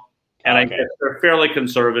Israel. And I guess they're fairly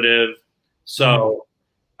conservative. So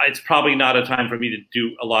it's probably not a time for me to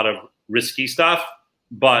do a lot of risky stuff.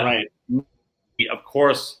 But of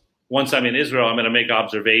course, once I'm in Israel, I'm going to make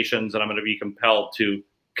observations and I'm going to be compelled to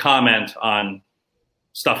comment on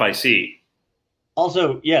stuff I see.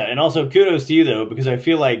 Also, yeah, and also kudos to you, though, because I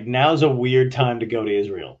feel like now's a weird time to go to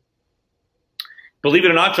Israel. Believe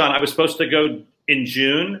it or not, John, I was supposed to go in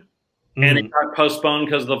June, and it got postponed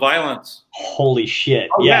because of the violence. Holy shit.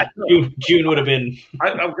 Oh, yeah, June would have been...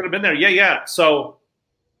 I could have been there. Yeah. So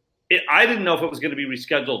I didn't know if it was going to be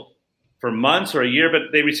rescheduled for months or a year,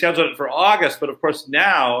 but they rescheduled it for August. But, of course,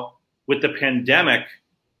 now with the pandemic,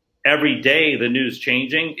 every day the news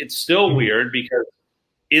changing, it's still weird because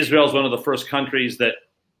Israel is one of the first countries that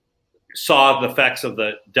saw the effects of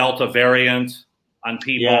the Delta variant on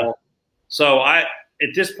people. Yeah. So at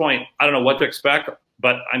this point, I don't know what to expect,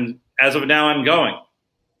 but as of now, I'm going.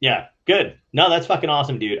 Yeah, good. No, that's fucking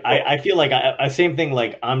awesome, dude. I feel like same thing.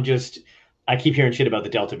 Like I keep hearing shit about the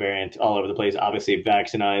Delta variant all over the place. Obviously,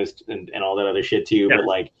 vaccinated and all that other shit too. Yeah. But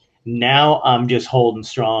like now, I'm just holding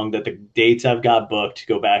strong that the dates I've got booked to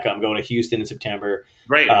go back. I'm going to Houston in September.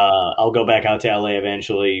 Right. I'll go back out to LA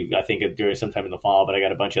eventually. I think during sometime in the fall. But I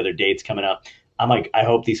got a bunch of other dates coming up. I'm like, I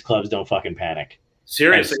hope these clubs don't fucking panic.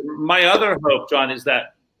 Seriously, my other hope, John, is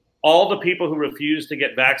that all the people who refuse to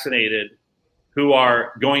get vaccinated, who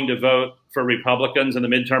are going to vote for Republicans in the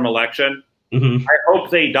midterm election, I hope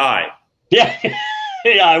they die. Yeah,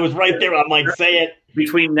 yeah, I was right there. I'm like, say it.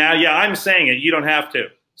 Between now, yeah, I'm saying it. You don't have to.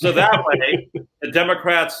 So that way, the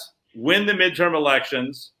Democrats win the midterm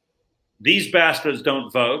elections. These bastards don't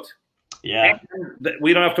vote. Yeah, and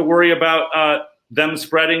we don't have to worry about them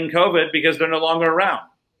spreading COVID because they're no longer around.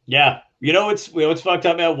 Yeah. You know what's fucked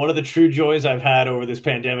up, man? One of the true joys I've had over this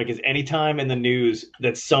pandemic is anytime in the news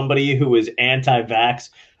that somebody who is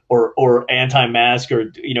anti-vax or anti-mask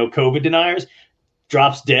or, COVID deniers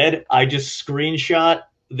drops dead, I just screenshot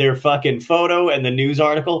their fucking photo and the news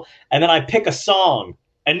article, and then I pick a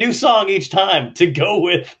new song each time to go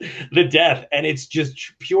with the death, and it's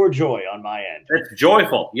just pure joy on my end. It's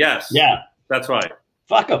joyful, yes. Yeah. That's right.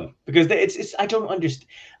 Fuck them, because it's I don't understand.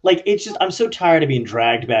 Like, it's just, I'm so tired of being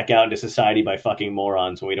dragged back out into society by fucking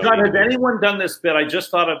morons when we don't. John, has anyone done this bit? I just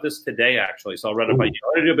thought of this today, actually, so I'll run it by you. I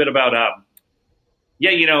want to do a bit about,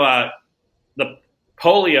 the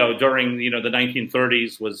polio during, the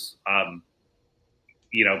 1930s was,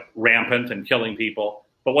 rampant and killing people.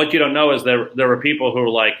 But what you don't know is there were people who are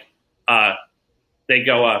like, they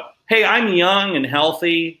go, hey, I'm young and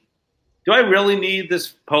healthy. Do I really need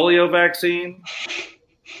this polio vaccine?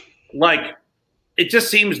 Like, it just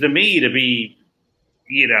seems to me to be,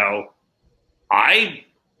 I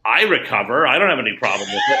recover. I don't have any problem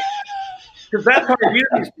with it. Because that's how I view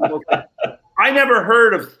these people. I never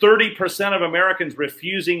heard of 30% of Americans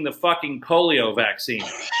refusing the fucking polio vaccine.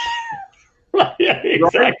 Right, yeah,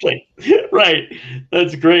 exactly. Right.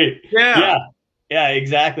 That's great. Yeah. Yeah,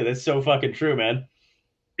 exactly. That's so fucking true, man.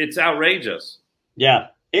 It's outrageous. Yeah.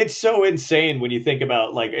 It's so insane when you think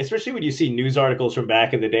about, like, especially when you see news articles from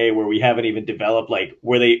back in the day where we haven't even developed, like,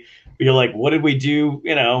 you're like, what did we do,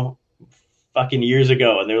 fucking years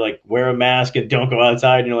ago? And they're like, wear a mask and don't go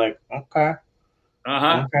outside. And you're like, okay.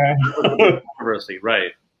 Okay. Controversy,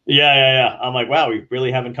 right. Yeah. I'm like, wow, we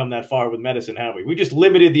really haven't come that far with medicine, have we? We just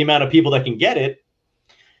limited the amount of people that can get it.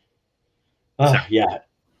 Oh, yeah.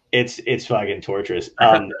 It's fucking torturous.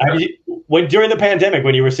 During the pandemic,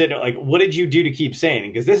 when you were sitting, like, what did you do to keep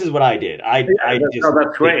sane? Because this is what I did.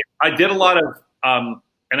 That's great. I did a lot of,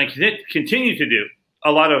 and I continue to do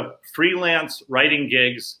a lot of freelance writing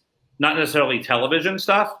gigs, not necessarily television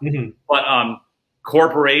stuff, but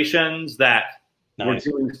corporations that were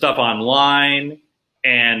doing stuff online,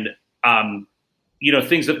 and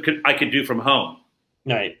things that I could do from home.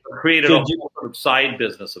 Right. Created a whole sort of side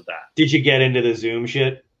business of that. Did you get into the Zoom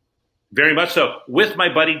shit? Very much so, with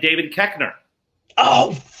my buddy David Koechner.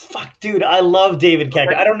 Oh, fuck, dude. I love David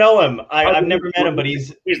Koechner. I don't know him. I've never met him, but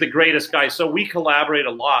he's the greatest guy. So we collaborate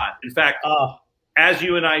a lot. In fact, as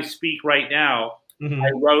you and I speak right now, I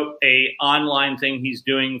wrote a online thing he's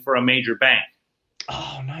doing for a major bank.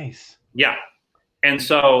 Oh, nice. Yeah. And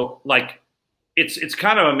so, like, it's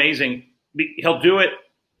kind of amazing. He'll do it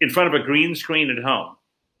in front of a green screen at home.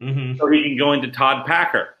 So he can go into Todd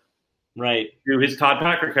Packer. Right. Do his Todd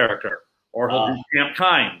Packer character. Or he'll do Camp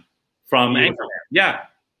Kine from Anchorman. Yeah.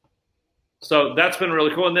 So that's been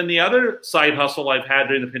really cool. And then the other side hustle I've had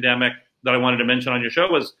during the pandemic that I wanted to mention on your show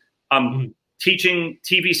was teaching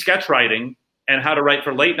TV sketch writing and how to write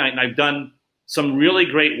for late night. And I've done some really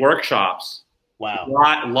great workshops. Wow.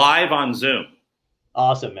 Live on Zoom.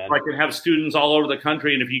 Awesome, man. I can have students all over the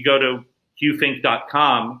country. And if you go to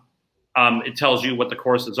hughfink.com, it tells you what the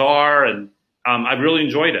courses are. And I've really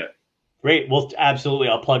enjoyed it. Great. Well, absolutely.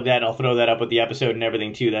 I'll plug that. I'll throw that up with the episode and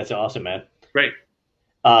everything too. That's awesome, man. Great.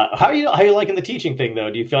 How are you liking the teaching thing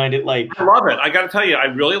though? Do you find it like? I love it. I got to tell you, I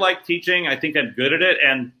really like teaching. I think I'm good at it,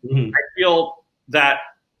 and I feel that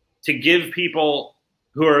to give people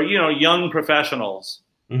who are young professionals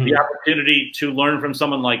the opportunity to learn from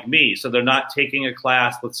someone like me, so they're not taking a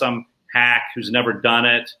class with some hack who's never done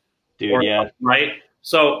it. Dude, yeah. Right.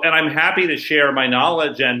 So, and I'm happy to share my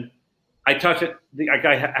knowledge, and I touch it.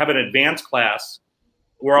 I have an advanced class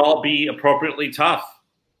where I'll be appropriately tough.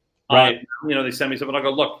 Right. They send me something. I'll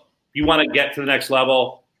go, look, if you want to get to the next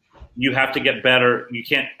level, you have to get better. You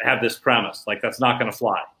can't have this premise. Like, that's not going to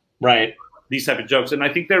fly. Right. These type of jokes. And I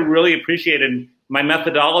think they're really appreciated. My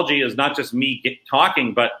methodology is not just me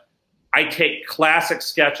talking, but I take classic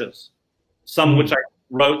sketches, some which I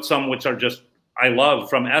wrote, some which are just, I love,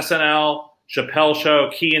 from SNL, Chappelle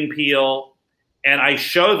Show, Key and Peele, and I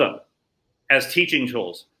show them as teaching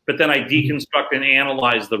tools, but then I deconstruct and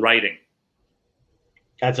analyze the writing.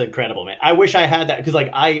 That's incredible, man. I wish I had that, because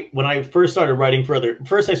when I first started writing for other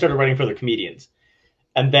comedians,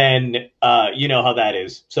 and then you know how that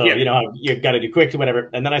is. So you know how you got to do quick to whatever,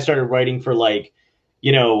 and then I started writing for the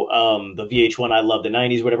VH1 I Love the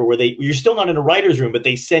 90s, whatever, where you're still not in a writer's room, but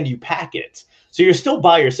they send you packets, so you're still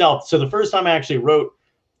by yourself. So the first time I actually wrote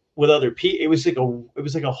with other people, it was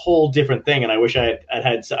like a whole different thing, and I wish I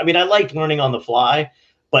had. I mean, I liked learning on the fly,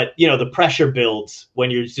 but the pressure builds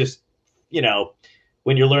when you're just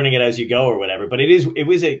when you're learning it as you go or whatever. But it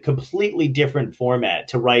was a completely different format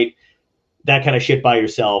to write that kind of shit by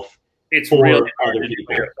yourself. It's really hard to do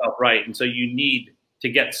by yourself, right? And so you need to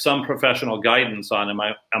get some professional guidance on, am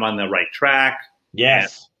I on the right track?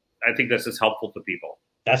 Yes. And I think this is helpful to people.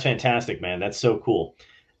 That's fantastic, man. That's so cool.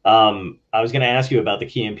 I was going to ask you about the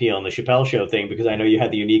Key and Peele and the Chappelle Show thing, because I know you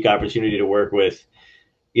had the unique opportunity to work with,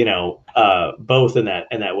 both in that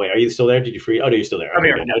way. Are you still there? Did you freeze? Oh, no, you're still there. I'm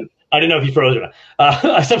here. I didn't know if you froze or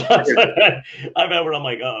not. Sometimes I've had where I'm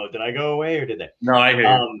like, oh, did I go away or did they? No, I hear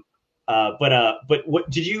you. But what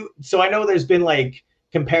did you? So I know there's been like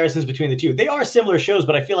comparisons between the two. They are similar shows,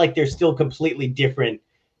 but I feel like they're still completely different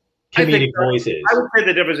comedic voices. I would say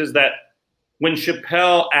the difference is that when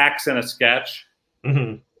Chappelle acts in a sketch,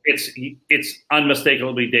 it's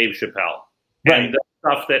unmistakably Dave Chappelle, right? And the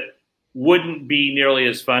stuff that wouldn't be nearly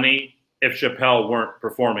as funny if Chappelle weren't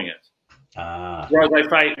performing it. Whereas I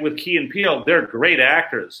fight with Key and Peele, they're great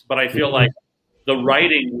actors, but I feel like the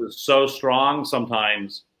writing was so strong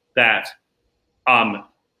sometimes that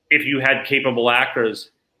if you had capable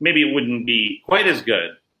actors, maybe it wouldn't be quite as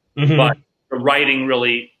good. But the writing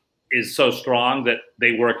really is so strong that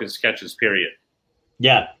they work as sketches, period.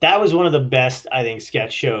 Yeah, that was one of the best, I think,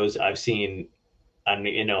 sketch shows I've seen. I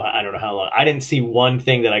don't know how long. I didn't see one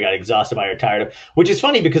thing that I got exhausted by or tired of, which is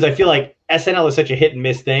funny because I feel like SNL is such a hit and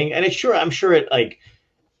miss thing. And I'm sure it, like,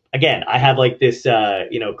 again, I have like this,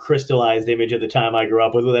 crystallized image of the time I grew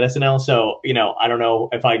up with SNL. So, I don't know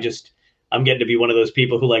if I'm getting to be one of those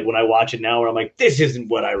people who, like, when I watch it now where I'm like, this isn't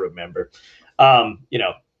what I remember,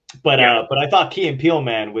 but I thought Key and Peele,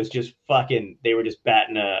 man, was just fucking, they were just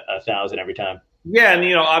batting a thousand every time. Yeah.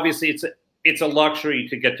 And, obviously it's a luxury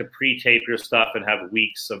to get to pre-tape your stuff and have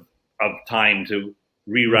weeks of time to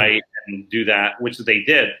rewrite and do that, which they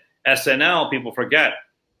did. SNL, people forget,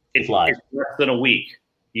 it's less than a week.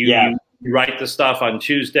 You write the stuff on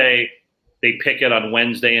Tuesday, they pick it on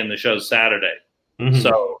Wednesday, and the show's Saturday.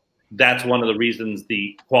 So that's one of the reasons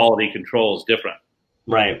the quality control is different.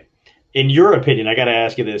 Right. In your opinion, I got to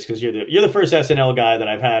ask you this because you're the first SNL guy that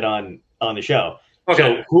I've had on the show.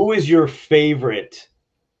 Okay. So who is your favorite?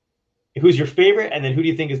 Who's your favorite, and then who do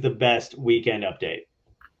you think is the best Weekend Update?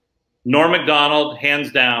 Norm Macdonald,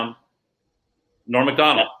 hands down. Norm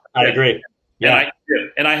Macdonald. I agree. Yeah.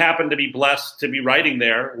 And I happened to be blessed to be writing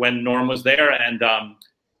there when Norm was there, and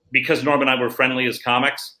because Norm and I were friendly as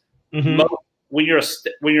comics. When you're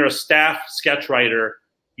a staff sketch writer,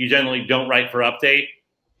 you generally don't write for Update,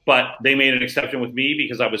 but they made an exception with me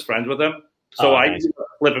because I was friends with them. So I used to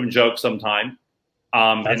flip him jokes sometime.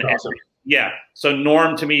 That's awesome. Yeah. So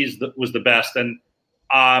Norm to me was the best. And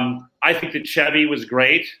I think that Chevy was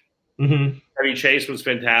great. Chevy Chase was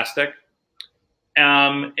fantastic.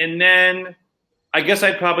 And then I guess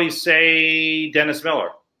I'd probably say Dennis Miller.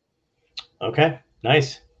 Okay.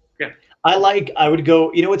 Nice. Yeah. I would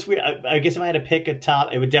go, you know what's weird? I guess if I had to pick a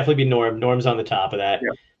top, it would definitely be Norm. Norm's on the top of that. Yeah.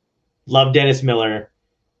 Love Dennis Miller.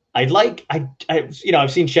 I've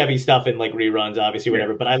seen Chevy stuff in like reruns, obviously,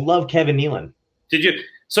 whatever, but I love Kevin Nealon. Did you?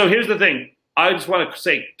 So here's the thing. I just want to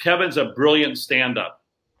say Kevin's a brilliant stand-up,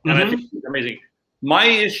 and I think he's amazing. My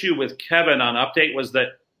issue with Kevin on Update was that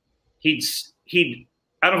he'd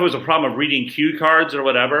I don't know if it was a problem of reading cue cards or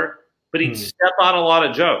whatever, but he'd step on a lot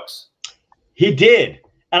of jokes. He did.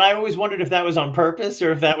 And I always wondered if that was on purpose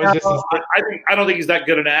or if that was just I don't think he's that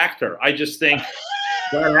good an actor. I just think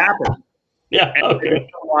that happened. Yeah. And I don't know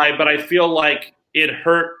why, but I feel like it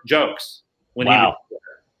hurt jokes when he was there.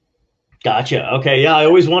 Gotcha. Okay. Yeah. I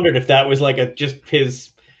always wondered if that was like just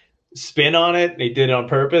his spin on it. He did it on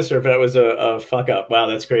purpose, or if that was a fuck up. Wow.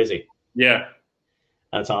 That's crazy. Yeah.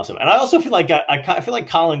 That's awesome. And I also feel like I feel like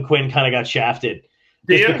Colin Quinn kind of got shafted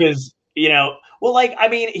just because, well, like, I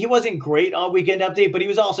mean, he wasn't great on Weekend Update, but he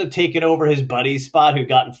was also taking over his buddy's spot who'd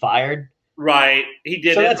gotten fired. Right. He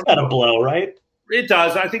did. So that's got to blow, right? It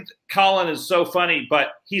does. I think Colin is so funny,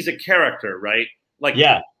 but he's a character, right? Like,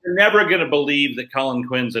 you're never going to believe that Colin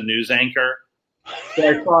Quinn's a news anchor. So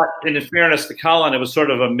I thought, in fairness to Colin, it was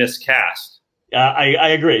sort of a miscast. I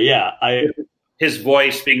agree. Yeah. His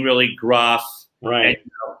voice being really gruff. Right.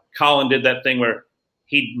 And, Colin did that thing where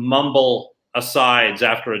he'd mumble asides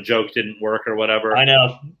after a joke didn't work or whatever. I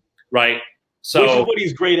know. Right. So, which is what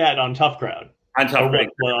he's great at on Tough Crowd. On Tough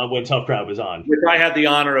Crowd. When Tough Crowd was on. Which I had the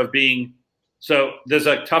honor of being. So there's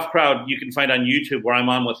a Tough Crowd you can find on YouTube where I'm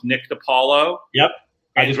on with Nick DiPaolo. Yep.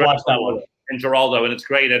 I just watched that one. And Geraldo, and it's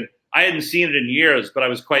great. And I hadn't seen it in years, but I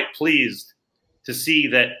was quite pleased to see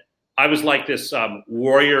that I was like this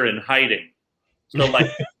warrior in hiding. So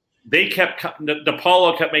like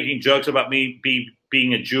DiPaolo kept making jokes about me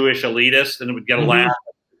being a Jewish elitist, and it would get a laugh.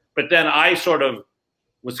 But then I sort of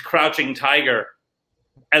was crouching tiger.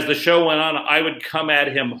 As the show went on, I would come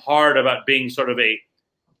at him hard about being sort of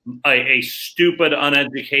a stupid,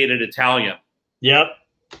 uneducated Italian. Yep.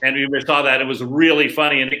 And we saw that. It was really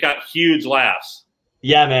funny, and it got huge laughs.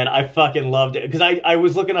 Yeah, man, I fucking loved it. Because I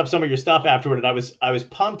was looking up some of your stuff afterward, and I was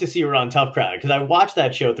pumped to see you were on Tough Crowd. Because I watched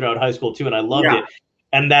that show throughout high school, too, and I loved it.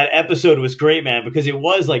 And that episode was great, man, because it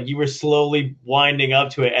was like you were slowly winding up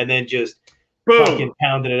to it and then just fucking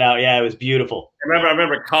pounding it out. Yeah, it was beautiful. I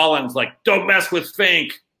remember Colin's like, don't mess with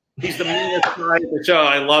Fink. He's the meanest guy at the show.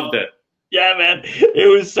 I loved it. Yeah, man. It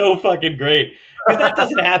was so fucking great. Because that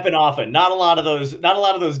doesn't happen often. Not a lot of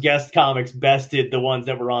those guest comics bested the ones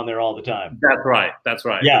that were on there all the time. That's right. That's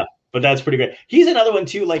right. Yeah, but that's pretty great. He's another one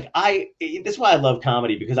too. Like this is why I love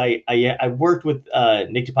comedy, because I worked with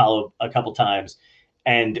Nick DiPaolo a couple times,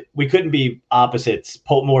 and we couldn't be opposites,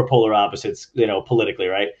 more polar opposites, politically,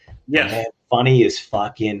 right? Yes. Man, funny is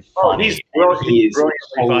fucking funny. He's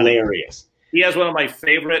hilarious. He has one of my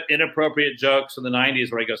favorite inappropriate jokes from the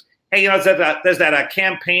 90s where he goes, hey, there's that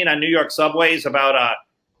campaign on New York subways about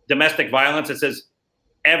domestic violence. It says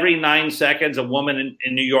every 9 seconds a woman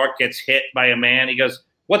in New York gets hit by a man. He goes,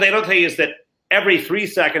 what they don't tell you is that every 3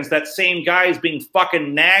 seconds that same guy is being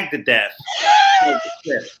fucking nagged to death.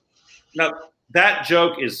 Now, that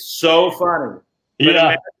joke is so funny. But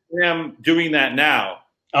imagine him doing that now.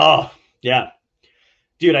 Oh, yeah.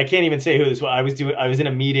 Dude, I can't even say who this was. I was in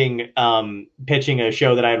a meeting pitching a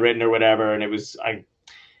show that I had written or whatever, and it was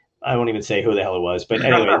I won't even say who the hell it was. But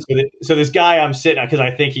anyway, so this guy I'm sitting, because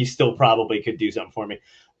I think he still probably could do something for me.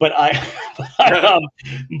 But I'm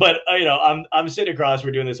sitting across,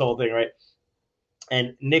 we're doing this whole thing, right?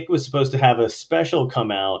 And Nick was supposed to have a special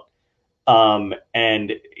come out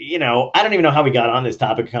And, you know, I don't even know how we got on this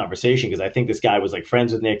topic of conversation, because I think this guy was like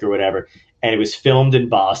friends with Nick or whatever. And it was filmed in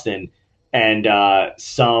Boston, and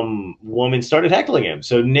some woman started heckling him.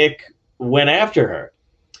 So Nick went after her.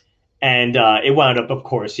 And it wound up, of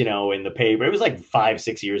course, you know, in the paper. It was like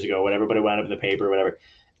 5-6 years ago, or whatever, but it wound up in the paper or whatever.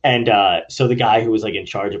 And so the guy who was like in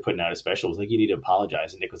charge of putting out a special was like, you need to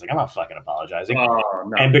apologize. And Nick was like, I'm not fucking apologizing. Oh,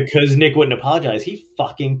 no. And because Nick wouldn't apologize, he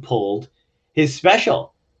fucking pulled his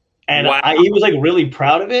special. And wow. He was like really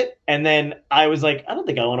proud of it. And then I was like, I don't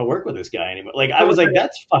think I want to work with this guy anymore. Like, I was like,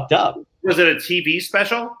 that's fucked up. Was it a TV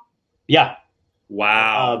special? Yeah.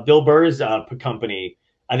 Wow. Bill Burr's company,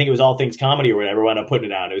 I think it was All Things Comedy or whatever, wound up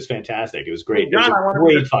putting it out. It was fantastic. It was great. It was a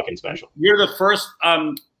great fucking special. You're the first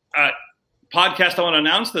podcast I want to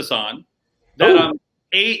announce this on. That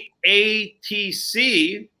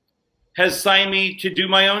ATC has signed me to do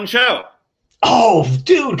my own show. Oh,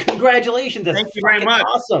 dude, congratulations. That's Thank you very much.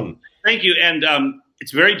 Awesome. Thank you. And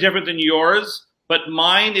it's very different than yours, but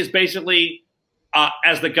mine is basically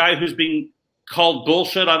as the guy who's being called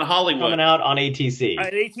bullshit on Hollywood. Coming out on ATC.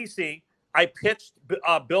 At ATC, I pitched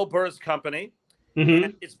Bill Burr's company. Mm-hmm.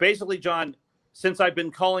 And it's basically, John, since I've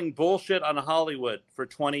been calling bullshit on Hollywood for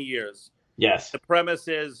 20 years. Yes. The premise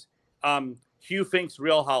is Hugh Fink's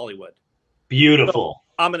Real Hollywood. Beautiful.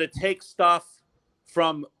 So I'm going to take stuff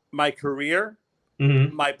from my career,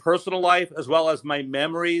 my personal life, as well as my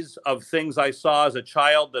memories of things I saw as a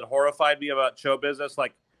child that horrified me about show business,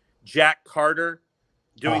 like Jack Carter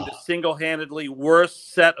doing the single-handedly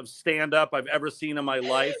worst set of stand-up I've ever seen in my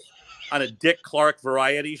life on a Dick Clark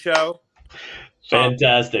variety show.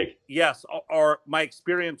 Fantastic. Yes, or my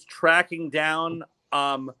experience tracking down,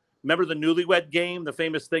 remember the Newlywed Game, the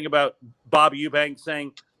famous thing about Bob Eubank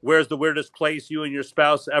saying, "Where's the weirdest place you and your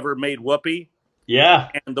spouse ever made whoopee?" Yeah.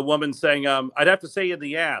 And the woman saying, I'd have to say in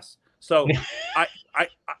the ass. So I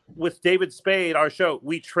with David Spade, our show,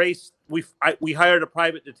 we hired a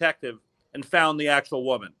private detective and found the actual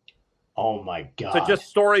woman. Oh my God. So just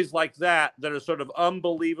stories like that are sort of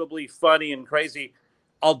unbelievably funny and crazy.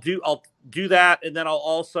 I'll do that. And then I'll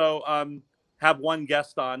also have one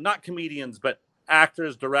guest on, not comedians, but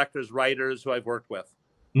actors, directors, writers who I've worked with.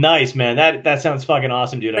 Nice, man. That sounds fucking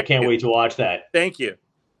awesome, dude. I can't wait to watch that. Thank you.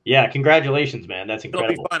 Yeah, congratulations, man. That's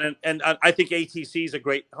incredible. It'll be fun, and I think ATC is a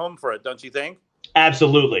great home for it, don't you think?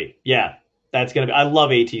 Absolutely. Yeah, that's gonna be. I love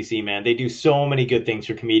ATC, man. They do so many good things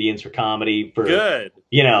for comedians, for comedy, for good.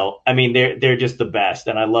 You know, I mean, they're just the best,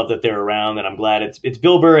 and I love that they're around. And I'm glad it's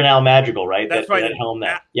Bill Burr and Al Madrigal, right? That's right. That helm.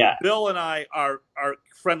 That yeah. Bill and I are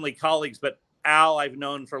friendly colleagues, but Al I've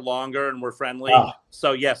known for longer, and we're friendly. Oh.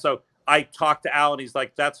 So yeah, so I talked to Al, and he's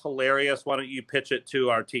like, "That's hilarious. Why don't you pitch it to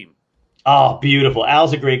our team?" Oh, beautiful.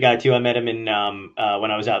 Al's a great guy too. I met him in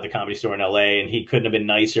when I was out at the Comedy Store in LA, and he couldn't have been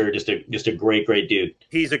nicer. Just a great dude.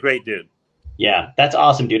 He's a great dude. Yeah, that's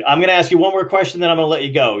awesome, dude. I'm going to ask you one more question, then I'm going to let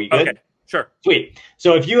you go. You good? Okay, sure. Sweet.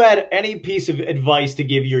 So if you had any piece of advice to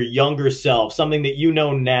give your younger self, something that you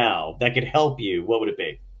know now that could help you, what would it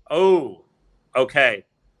be? Oh, okay.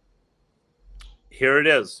 Here it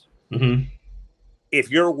is. Mm-hmm.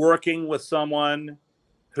 If you're working with someone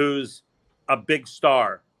who's a big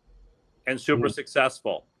star and super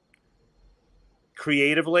successful,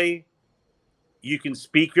 creatively, you can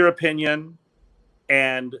speak your opinion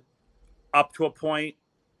and up to a point,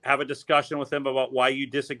 have a discussion with them about why you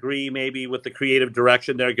disagree maybe with the creative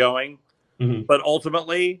direction they're going. Mm-hmm. But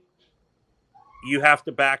ultimately, you have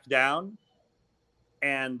to back down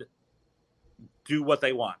and do what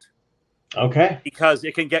they want. Okay. Because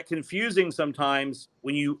it can get confusing sometimes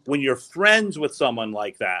when you're friends with someone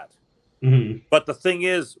like that. Mm-hmm. But the thing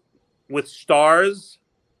is, with stars,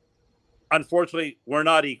 unfortunately, we're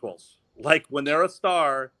not equals. Like when they're a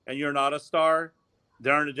star and you're not a star,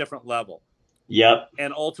 they're on a different level. Yep.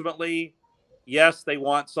 And ultimately, yes, they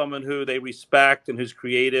want someone who they respect and who's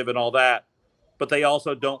creative and all that, but they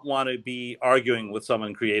also don't want to be arguing with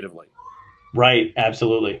someone creatively. Right.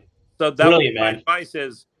 Absolutely. So that brilliant, my advice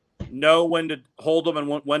is know when to hold them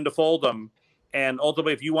and when to fold them. And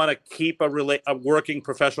ultimately, if you want to keep a working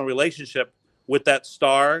professional relationship with that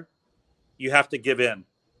star, you have to give in.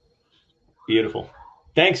 Beautiful.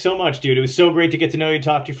 Thanks so much, dude. It was so great to get to know you,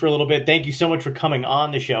 talk to you for a little bit. Thank you so much for coming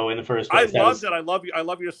on the show in the first place. I loved it. I love you. I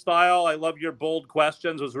love your style. I love your bold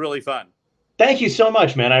questions. It was really fun. Thank you so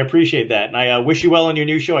much, man. I appreciate that. And I wish you well on your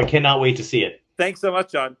new show. I cannot wait to see it. Thanks so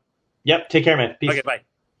much, John. Yep. Take care, man. Peace. Okay, bye.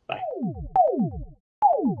 Bye.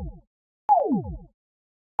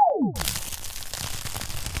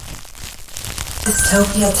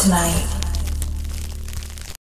 Dystopia tonight.